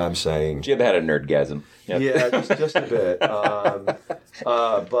saying. Jib had a nerdgasm. Yep. Yeah, just a bit.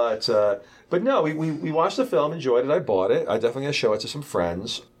 But no, we watched the film, enjoyed it. I bought it. I definitely going to show it to some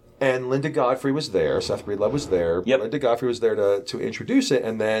friends. And Linda Godfrey was there. Seth Breedlove was there. Yep. Linda Godfrey was there to introduce it.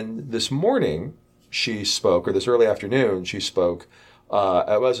 And then this morning she spoke, or this early afternoon she spoke.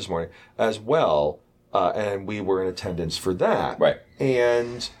 It was this morning as well. And we were in attendance for that. Right.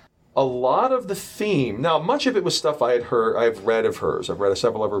 And a lot of the theme, now much of it was stuff I've read of hers. I've read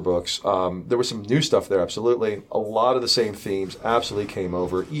several of her books. There was some new stuff there, absolutely. A lot of the same themes absolutely came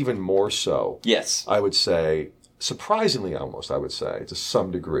over, even more so. Yes. I would say, surprisingly almost, I would say, to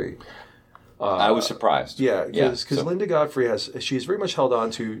some degree. I was surprised. Yeah, because Linda Godfrey she's very much held on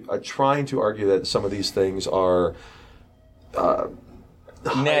to trying to argue that some of these things are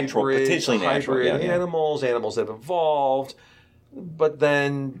potentially natural. Animals that have evolved, but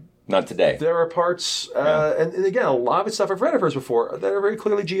then... Not today. There are parts, and again, a lot of the stuff I've read of hers before that are very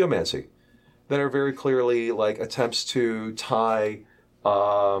clearly geomancy, that are very clearly like attempts to tie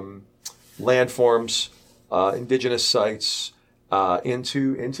landforms, indigenous sites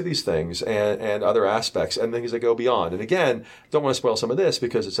into these things and other aspects and things that go beyond. And again, don't want to spoil some of this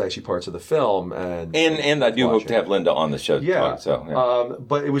because it's actually parts of the film. And I do hope to have Linda on the show to talk.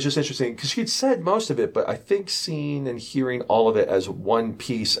 But it was just interesting because she'd said most of it, but I think seeing and hearing all of it as one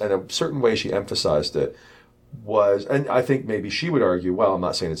piece and a certain way she emphasized it was, and I think maybe she would argue, well, I'm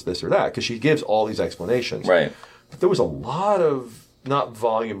not saying it's this or that, because she gives all these explanations. Right. But there was a lot of, not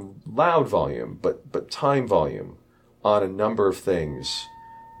volume, loud volume, but time volume on a number of things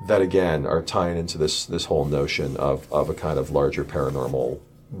that, again, are tying into this whole notion of a kind of larger paranormal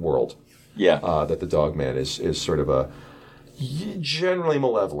world. Yeah. That the Dogman is sort of a generally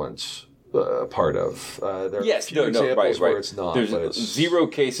malevolent part of. There are a few examples where it's not. There's zero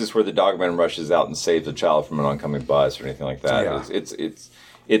cases where the Dogman rushes out and saves a child from an oncoming bus or anything like that. Yeah.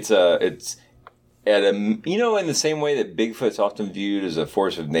 It's at a, in the same way that Bigfoot's often viewed as a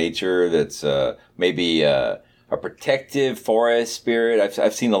force of nature that's maybe a protective forest spirit.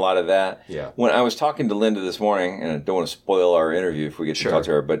 I've seen a lot of that. Yeah. When I was talking to Linda this morning, and I don't want to spoil our interview if we get to talk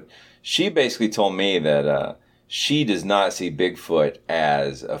to her, but she basically told me that she does not see Bigfoot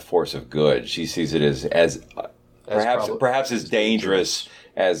as a force of good. She sees it as perhaps as dangerous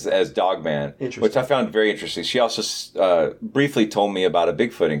as Dogman, which I found very interesting. She also briefly told me about a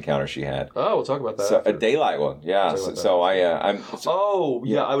Bigfoot encounter she had. Oh, we'll talk about that. So, a daylight one, yeah. I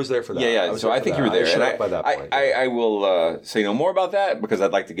was there for that. Yeah. So I think you were there, and by that point. I will say no more about that because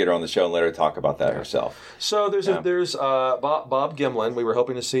I'd like to get her on the show and let her talk about that herself. So there's Bob Gimlin. We were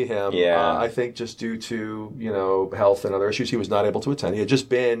hoping to see him. Yeah. I think just due to health and other issues, he was not able to attend. He had just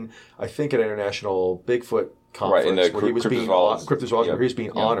been, I think, at an international Bigfoot conference where he was being where he was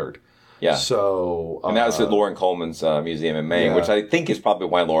being honored. Yeah. So and that was at Lauren Coleman's museum in Maine, which I think is probably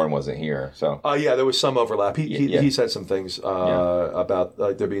why Lauren wasn't here. So there was some overlap. He said some things about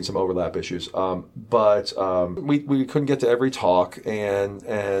there being some overlap issues. But we couldn't get to every talk, and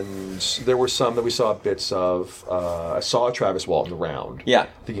there were some that we saw bits of. I saw Travis Walton around. Yeah.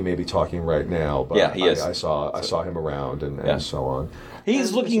 I think he may be talking right now, but he is. I saw him around and so on.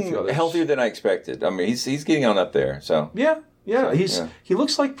 He's looking healthier than I expected. I mean, he's getting on up there. So he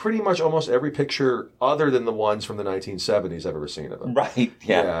looks like pretty much almost every picture other than the ones from the 1970s I've ever seen of him. Right.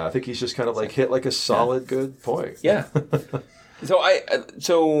 Yeah. I think he's just kind of like hit like a solid good point. Yeah. So I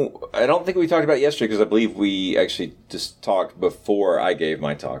don't think we talked about it yesterday because I believe we actually just talked before I gave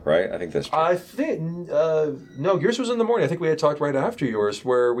my talk, right? I think that's true. I think no, yours was in the morning. I think we had talked right after yours,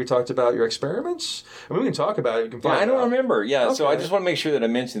 where we talked about your experiments. I mean, we can talk about it. You can find I don't out. remember. Yeah, okay. So I just want to make sure that I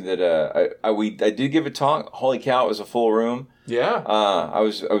mentioned that I did give a talk. Holy cow, it was a full room. Yeah, I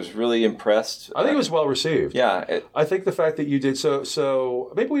was really impressed. I think it was well received. Yeah, I think the fact that you did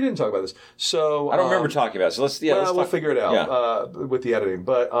so maybe we didn't talk about this. So I don't remember talking about it. So let's we'll figure it out with the editing.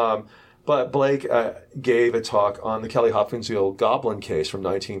 But Blake gave a talk on the Kelly Hopkinsville Goblin case from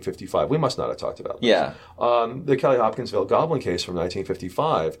 1955. We must not have talked about this. Yeah, the Kelly Hopkinsville Goblin case from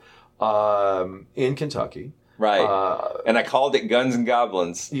 1955 in Kentucky. Right, and I called it Guns and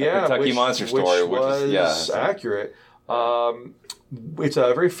Goblins, Kentucky Monster Story, which was accurate. It's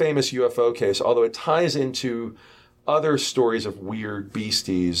a very famous UFO case, although it ties into other stories of weird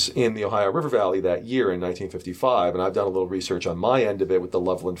beasties in the Ohio River Valley that year in 1955. And I've done a little research on my end of it with the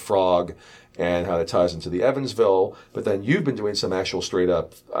Loveland Frog and how it ties into the Evansville. But then you've been doing some actual straight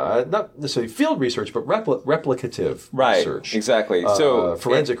up, not necessarily field research, but replicative research. Exactly.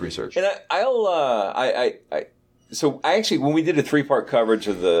 Forensic research. And So I actually, when we did a 3-part coverage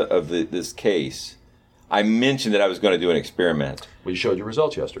of this case, I mentioned that I was going to do an experiment. We showed your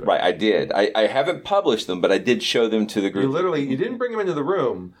results yesterday. Right, I did. I haven't published them, but I did show them to the group. You didn't bring them into the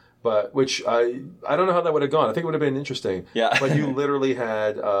room, but which I don't know how that would have gone. I think it would have been interesting. Yeah. But you literally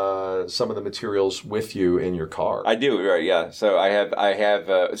had some of the materials with you in your car. I do, right? Yeah. So I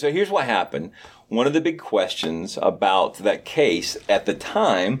have. So here's what happened. One of the big questions about that case at the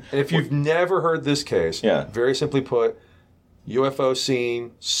time. And if you've never heard this case, very simply put. UFO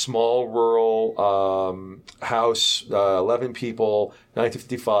scene, small rural house, 11 people,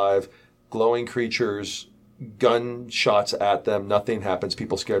 1955, glowing creatures, gunshots at them, nothing happens,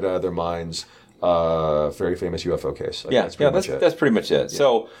 people scared out of their minds. Very famous UFO case. That's pretty much it. Yeah.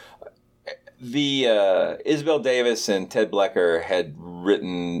 So the Isabel Davis and Ted Blecker had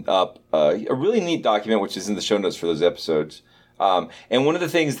written up a really neat document, which is in the show notes for those episodes. And one of the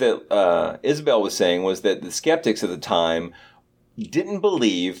things that Isabel was saying was that the skeptics at the time didn't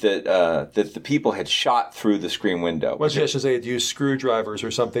believe that that the people had shot through the screen window. Well, yes, they had used screwdrivers or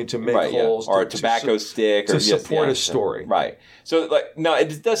something to make holes, or a tobacco stick, to support a story. Right. So, now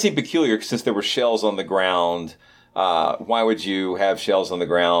it does seem peculiar since there were shells on the ground. Why would you have shells on the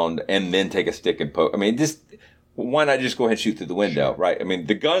ground and then take a stick and poke? I mean, why not just go ahead and shoot through the window, right? I mean,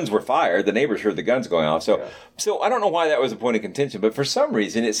 the guns were fired. The neighbors heard the guns going off. So I don't know why that was a point of contention, but for some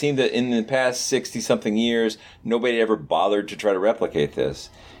reason it seemed that in the past 60-something years, nobody ever bothered to try to replicate this.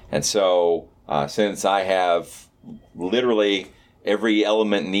 And so since I have literally every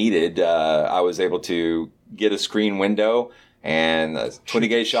element needed, I was able to get a screen window and a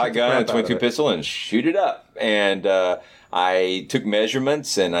 20-gauge shotgun, a 22 pistol, and shoot it up. And I took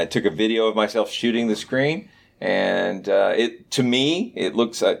measurements, and I took a video of myself shooting the screen. And to me, it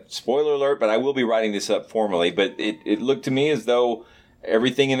looks, spoiler alert, but I will be writing this up formally, but it looked to me as though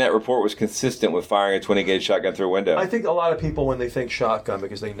everything in that report was consistent with firing a 20-gauge shotgun through a window. I think a lot of people, when they think shotgun,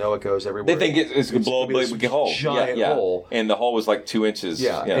 because they know it goes everywhere, they think it's going to blow a big hole. Giant hole. And the hole was like 2 inches.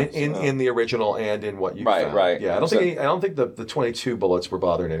 In the original and in what you found. Right. Yeah, I don't think the 22 bullets were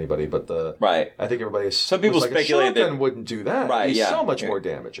bothering anybody, but I think everybody. Some people speculate that a shotgun wouldn't do that. Right. It's so much more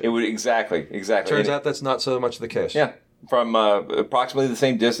damaging. It would exactly. Turns out that's not so much the case. Yeah, from approximately the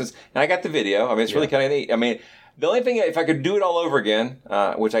same distance, and I got the video. I mean, it's really kind of neat. I mean. The only thing, if I could do it all over again,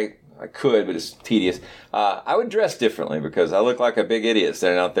 which I could, but it's tedious, I would dress differently because I look like a big idiot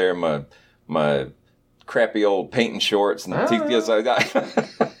standing out there in my crappy old painting shorts and That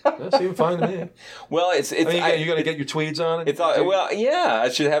seemed fine to me. Well, you're going to get your tweeds on it? I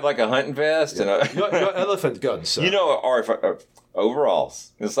should have like a hunting vest and your elephant guns, sir. Or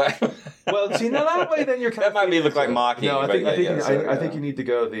overalls. It's like see, now that way then you're kind that might look like mocking. No, I think you need to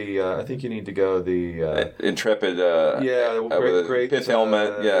go the intrepid. Great pith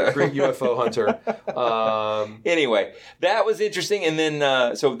helmet. Great UFO hunter. Anyway, that was interesting, and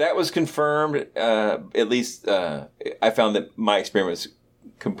then so that was confirmed. At least I found that my experiments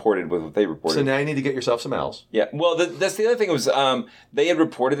comported with what they reported. So now you need to get yourself some owls. Yeah. Well, that's the other thing was they had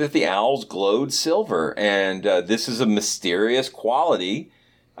reported that the owls glowed silver, and this is a mysterious quality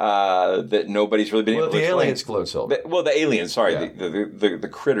that nobody's really been able to explain. Well, the aliens glowed silver. The aliens, sorry, the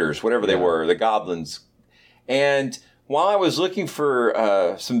critters, whatever they were, the goblins. And while I was looking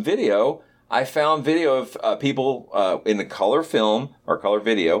for some video, I found video of people in a color film or color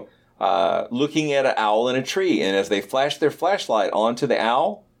video looking at an owl in a tree, and as they flash their flashlight onto the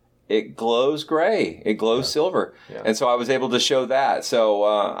owl, it glows gray. It glows silver. Yeah. And so I was able to show that. So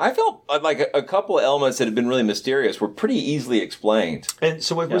I felt like a couple of elements that had been really mysterious were pretty easily explained. And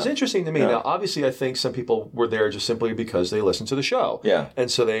so what was interesting to me, now obviously I think some people were there just simply because they listened to the show. Yeah. And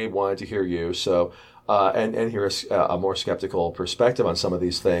so they wanted to hear you. So and hear a more skeptical perspective on some of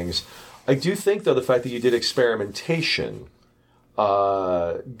these things. I do think, though, the fact that you did experimentation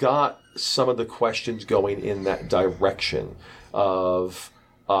got some of the questions going in that direction of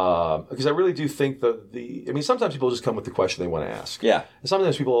because I really do think sometimes people just come with the question they want to ask. Yeah. And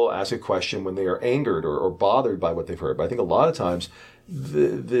sometimes people ask a question when they are angered or bothered by what they've heard. But I think a lot of times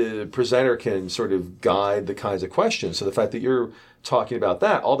the presenter can sort of guide the kinds of questions. So the fact that you're talking about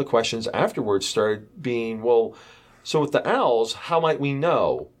that, all the questions afterwards started being, well, so with the owls, how might we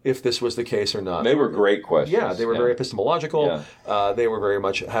know if this was the case or not? They were great questions. Yeah, they were very epistemological. Yeah. They were very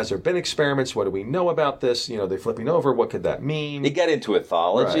much, has there been experiments? What do we know about this? They're flipping over. What could that mean? It got into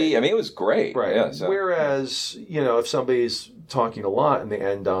ethology. Right. I mean, it was great. Right. Yeah, so. Whereas, if somebody's talking a lot and they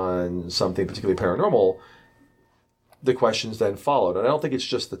end on something particularly paranormal, the questions then followed. And I don't think it's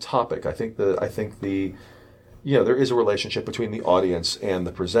just the topic. I think there is a relationship between the audience and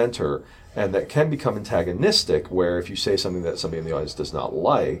the presenter, and that can become antagonistic, where if you say something that somebody in the audience does not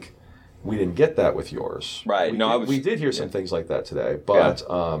like, We didn't get that with yours. Right. We did hear some things like that today, but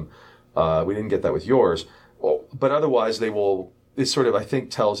we didn't get that with yours. Well, but otherwise, it sort of, I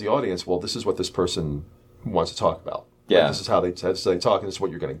think, tells the audience, well, this is what this person wants to talk about. Yeah. Like, this is how they talk, and this is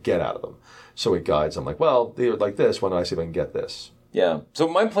what you're going to get out of them. So it guides them like, well, they would like this. Why don't I see if I can get this? Yeah. So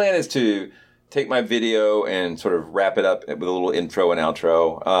my plan is to take my video and sort of wrap it up with a little intro and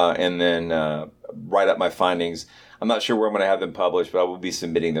outro, and then write up my findings. I'm not sure where I'm going to have them published, but I will be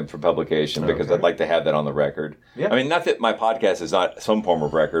submitting them for publication because I'd like to have that on the record. Yeah. I mean, not that my podcast is not some form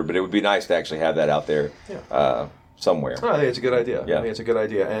of record, but it would be nice to actually have that out there somewhere. I think it's a good idea. Yeah. I think it's a good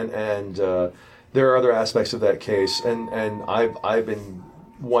idea. And there are other aspects of that case, and I've been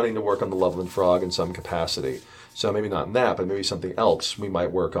wanting to work on the Loveland Frog in some capacity. So maybe not in that, but maybe something else we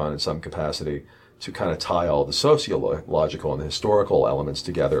might work on in some capacity to kind of tie all the sociological and the historical elements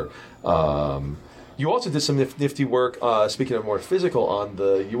together. You also did some nifty work, speaking of more physical,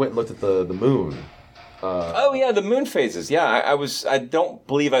 you went and looked at the moon. The moon phases. Yeah, I don't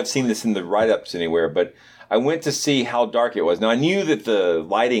believe I've seen this in the write-ups anywhere, but I went to see how dark it was. Now, I knew that the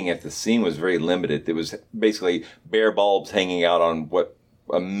lighting at the scene was very limited. It was basically bare bulbs hanging out on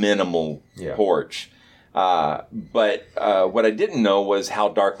a minimal porch. But what I didn't know was how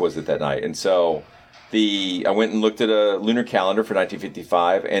dark was it that night. And so I went and looked at a lunar calendar for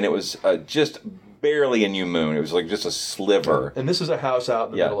 1955, and it was just barely a new moon. It was like just a sliver. And this is a house out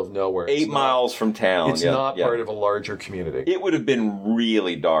in the middle of nowhere. 8 miles from town. It's not part of a larger community. It would have been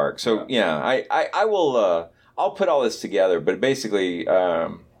really dark. So I will. I'll put all this together. But basically,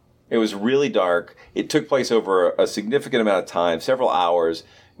 it was really dark. It took place over a significant amount of time, several hours,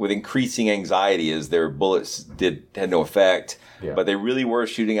 with increasing anxiety as their bullets had no effect. Yeah. But they really were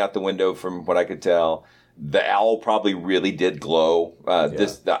shooting out the window, from what I could tell. The owl probably really did glow.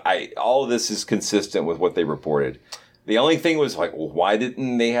 All of this is consistent with what they reported. The only thing was like, well, why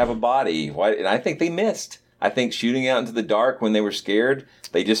didn't they have a body? And I think they missed. I think shooting out into the dark when they were scared,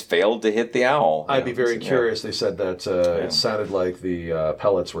 they just failed to hit the owl. I'd be very curious. They said that it sounded like the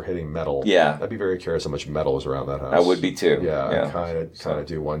pellets were hitting metal. Yeah. I'd be very curious how much metal was around that house. I would be too. Yeah. I kind of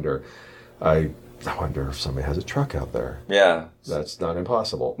do wonder. I wonder if somebody has a truck out there. Yeah. That's not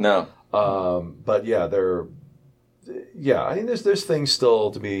impossible. No. But I mean, there's things still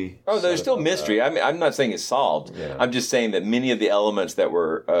to be. Oh, there's still mystery. I mean, I'm not saying it's solved. Yeah. I'm just saying that many of the elements that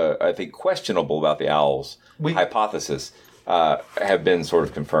were, I think, questionable about the owl's hypothesis have been sort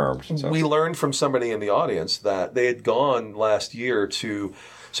of confirmed. So. We learned from somebody in the audience that they had gone last year to.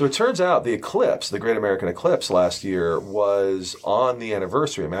 So it turns out the eclipse, the Great American Eclipse last year, was on the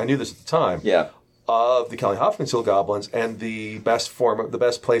anniversary. I mean, I knew this at the time. Yeah. Of the Kelly Hopkinsville goblins, and the best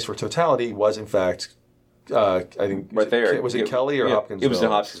place for totality was, in fact, I think right there. Was it Kelly or Hopkinsville? It was in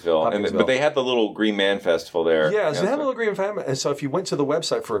Hopkinsville. But they had the little Green Man Festival there. Yeah, so they had the little Green Man, and so if you went to the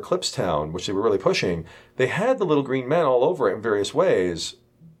website for Eclipse Town, which they were really pushing, they had the little green men all over it in various ways.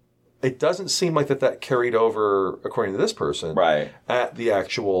 It doesn't seem like that carried over, according to this person, right, at the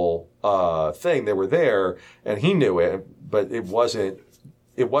actual thing. They were there, and he knew it, but it wasn't.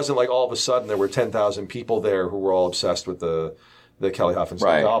 It wasn't like all of a sudden there were 10,000 people there who were all obsessed with the Kelly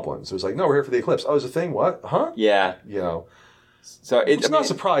Hopkinsville goblins. It was like, no, we're here for the eclipse. Oh, is a thing? What? Huh? Yeah. So it's not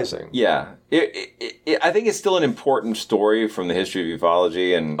surprising. Yeah. I think it's still an important story from the history of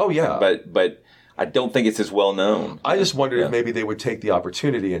ufology. But I don't think it's as well known. I just wondered if maybe they would take the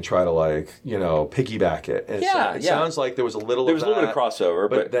opportunity and try to piggyback it. And it sounds like there was a little bit of crossover.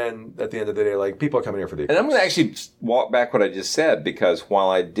 But then at the end of the day, people are coming here for the eclipse. And I'm going to actually walk back what I just said, because while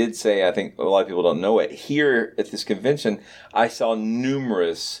I did say I think a lot of people don't know it, here at this convention, I saw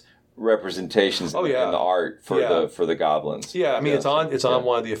numerous representations in the art for the goblins. Yeah, I mean it's on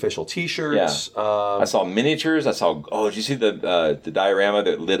one of the official T-shirts. Yeah. I saw miniatures. I saw. Oh, did you see the diorama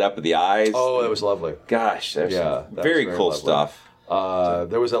that lit up with the eyes? Oh, that was lovely. Gosh, that's very cool lovely stuff.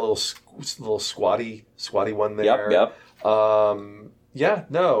 There was that little squatty one there. Yep.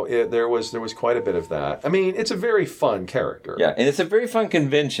 There was quite a bit of that. I mean, it's a very fun character. Yeah, and it's a very fun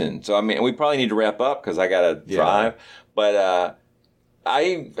convention. So I mean, we probably need to wrap up because I got to drive. But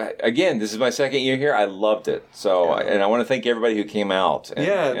this is my second year here. I loved it. So, and I want to thank everybody who came out.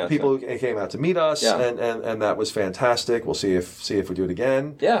 And, people who came out to meet us, and that was fantastic. We'll see if we do it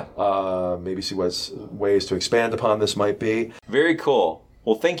again. Yeah. Maybe see what ways to expand upon this might be. Very cool.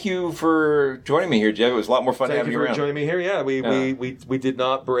 Well, thank you for joining me here, Jeff. It was a lot more fun having you around. Thank you for joining me here. Yeah, we did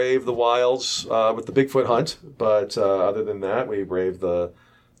not brave the wilds with the Bigfoot hunt, but other than that, we braved the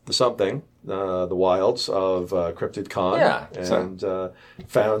wilds of Cryptid Con, and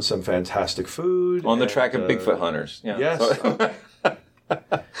found some fantastic food on the track of Bigfoot hunters. Yeah. Yes,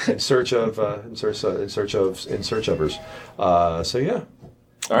 in search of. So yeah,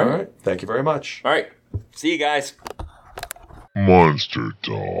 All right. Thank you very much. All right. See you guys. Monster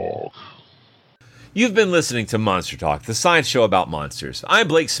Talk. You've been listening to Monster Talk, the science show about monsters. I'm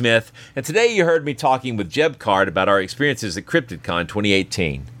Blake Smith, and today you heard me talking with Jeb Card about our experiences at CryptidCon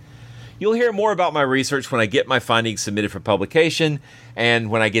 2018. You'll hear more about my research when I get my findings submitted for publication and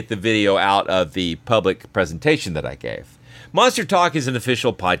when I get the video out of the public presentation that I gave. Monster Talk is an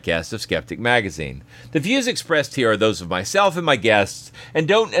official podcast of Skeptic Magazine. The views expressed here are those of myself and my guests and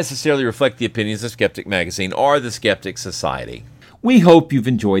don't necessarily reflect the opinions of Skeptic Magazine or the Skeptic Society. We hope you've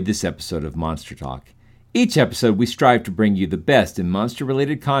enjoyed this episode of Monster Talk. Each episode, we strive to bring you the best in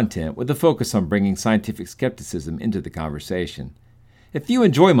monster-related content with a focus on bringing scientific skepticism into the conversation. If you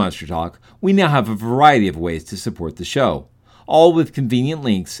enjoy Monster Talk, we now have a variety of ways to support the show, all with convenient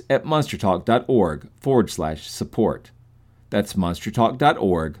links at monstertalk.org/support. That's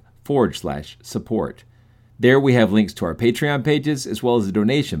monstertalk.org/support. There we have links to our Patreon pages as well as a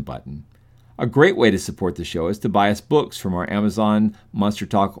donation button. A great way to support the show is to buy us books from our Amazon Monster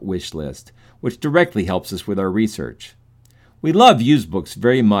Talk wish list, which directly helps us with our research. We love used books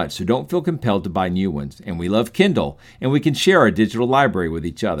very much, so don't feel compelled to buy new ones, and we love Kindle, and we can share our digital library with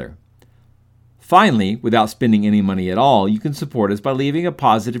each other. Finally, without spending any money at all, you can support us by leaving a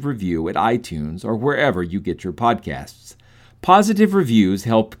positive review at iTunes or wherever you get your podcasts. Positive reviews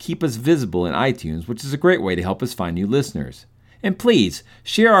help keep us visible in iTunes, which is a great way to help us find new listeners. And please,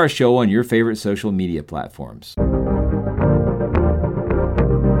 share our show on your favorite social media platforms.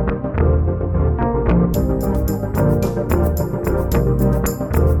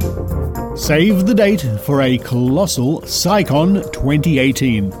 Save the date for a colossal PsyCon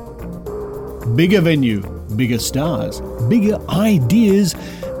 2018. Bigger venue, bigger stars, bigger ideas,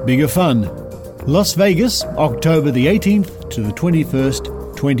 bigger fun. Las Vegas, October the 18th to the 21st,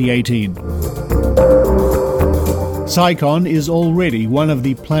 2018. PsyCon is already one of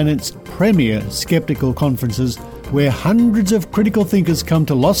the planet's premier skeptical conferences where hundreds of critical thinkers come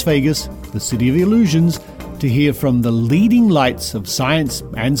to Las Vegas, the city of illusions, to hear from the leading lights of science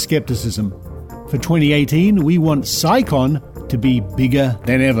and skepticism. For 2018, we want PsyCon to be bigger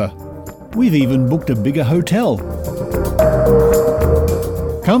than ever. We've even booked a bigger hotel.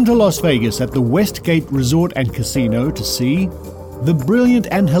 Come to Las Vegas at the Westgate Resort and Casino to see the brilliant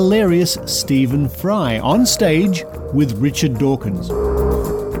and hilarious Stephen Fry on stage with Richard Dawkins.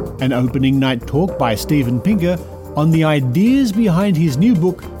 An opening night talk by Steven Pinker on the ideas behind his new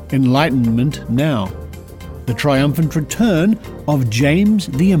book, Enlightenment Now. The triumphant return of James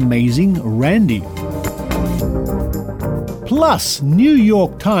the Amazing Randi. Plus, New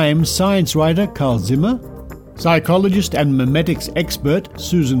York Times science writer Carl Zimmer, psychologist and memetics expert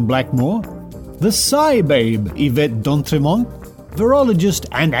Susan Blackmore, the Psy Babe Yvette D'Entremont, virologist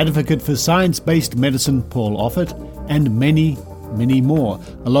and advocate for science-based medicine Paul Offit, and many, many more,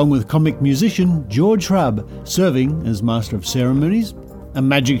 along with comic musician George Hrab, serving as Master of Ceremonies, a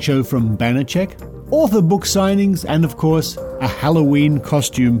magic show from Banachek, author book signings, and of course, a Halloween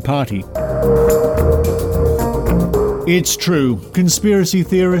costume party. It's true, conspiracy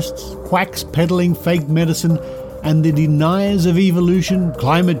theorists, quacks peddling fake medicine, and the deniers of evolution,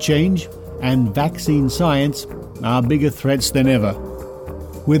 climate change, and vaccine science are bigger threats than ever.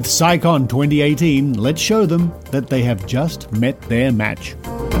 With PsyCon 2018, let's show them that they have just met their match.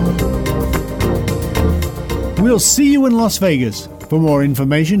 We'll see you in Las Vegas. For more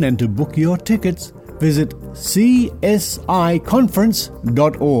information and to book your tickets, visit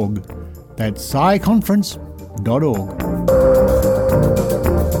csiconference.org. That's sciconference.org.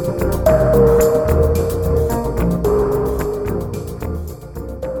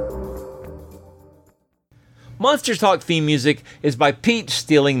 Monster Talk theme music is by Peach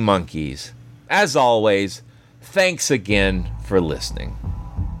Stealing Monkeys. As always, thanks again for listening.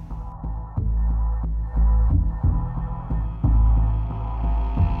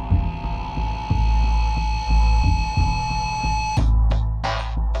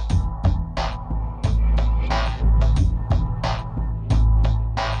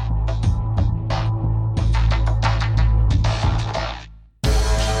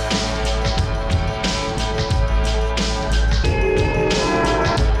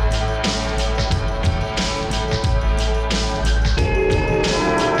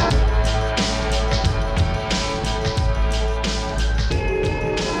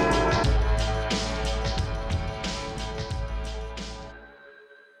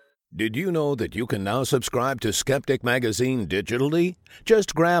 Did you know that you can now subscribe to Skeptic Magazine digitally?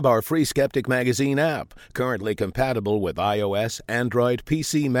 Just grab our free Skeptic Magazine app, currently compatible with iOS, Android,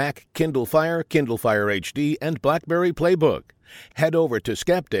 PC, Mac, Kindle Fire HD, and BlackBerry Playbook. Head over to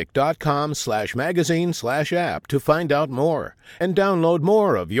skeptic.com/magazine/app to find out more and download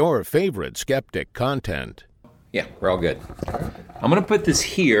more of your favorite Skeptic content. Yeah, we're all good. I'm going to put this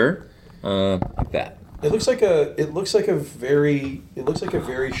here like that. It looks like a very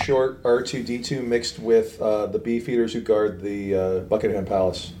short R2-D2 mixed with the Beefeaters who guard the Buckingham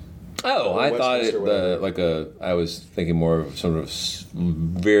Palace. Oh, I thought I was thinking more of sort of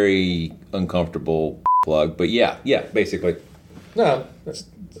very uncomfortable plug, but yeah, basically. No, that's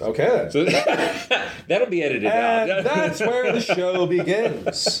okay. So that'll be edited out. That's where the show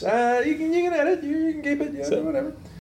begins. You can edit, you can keep it, whatever.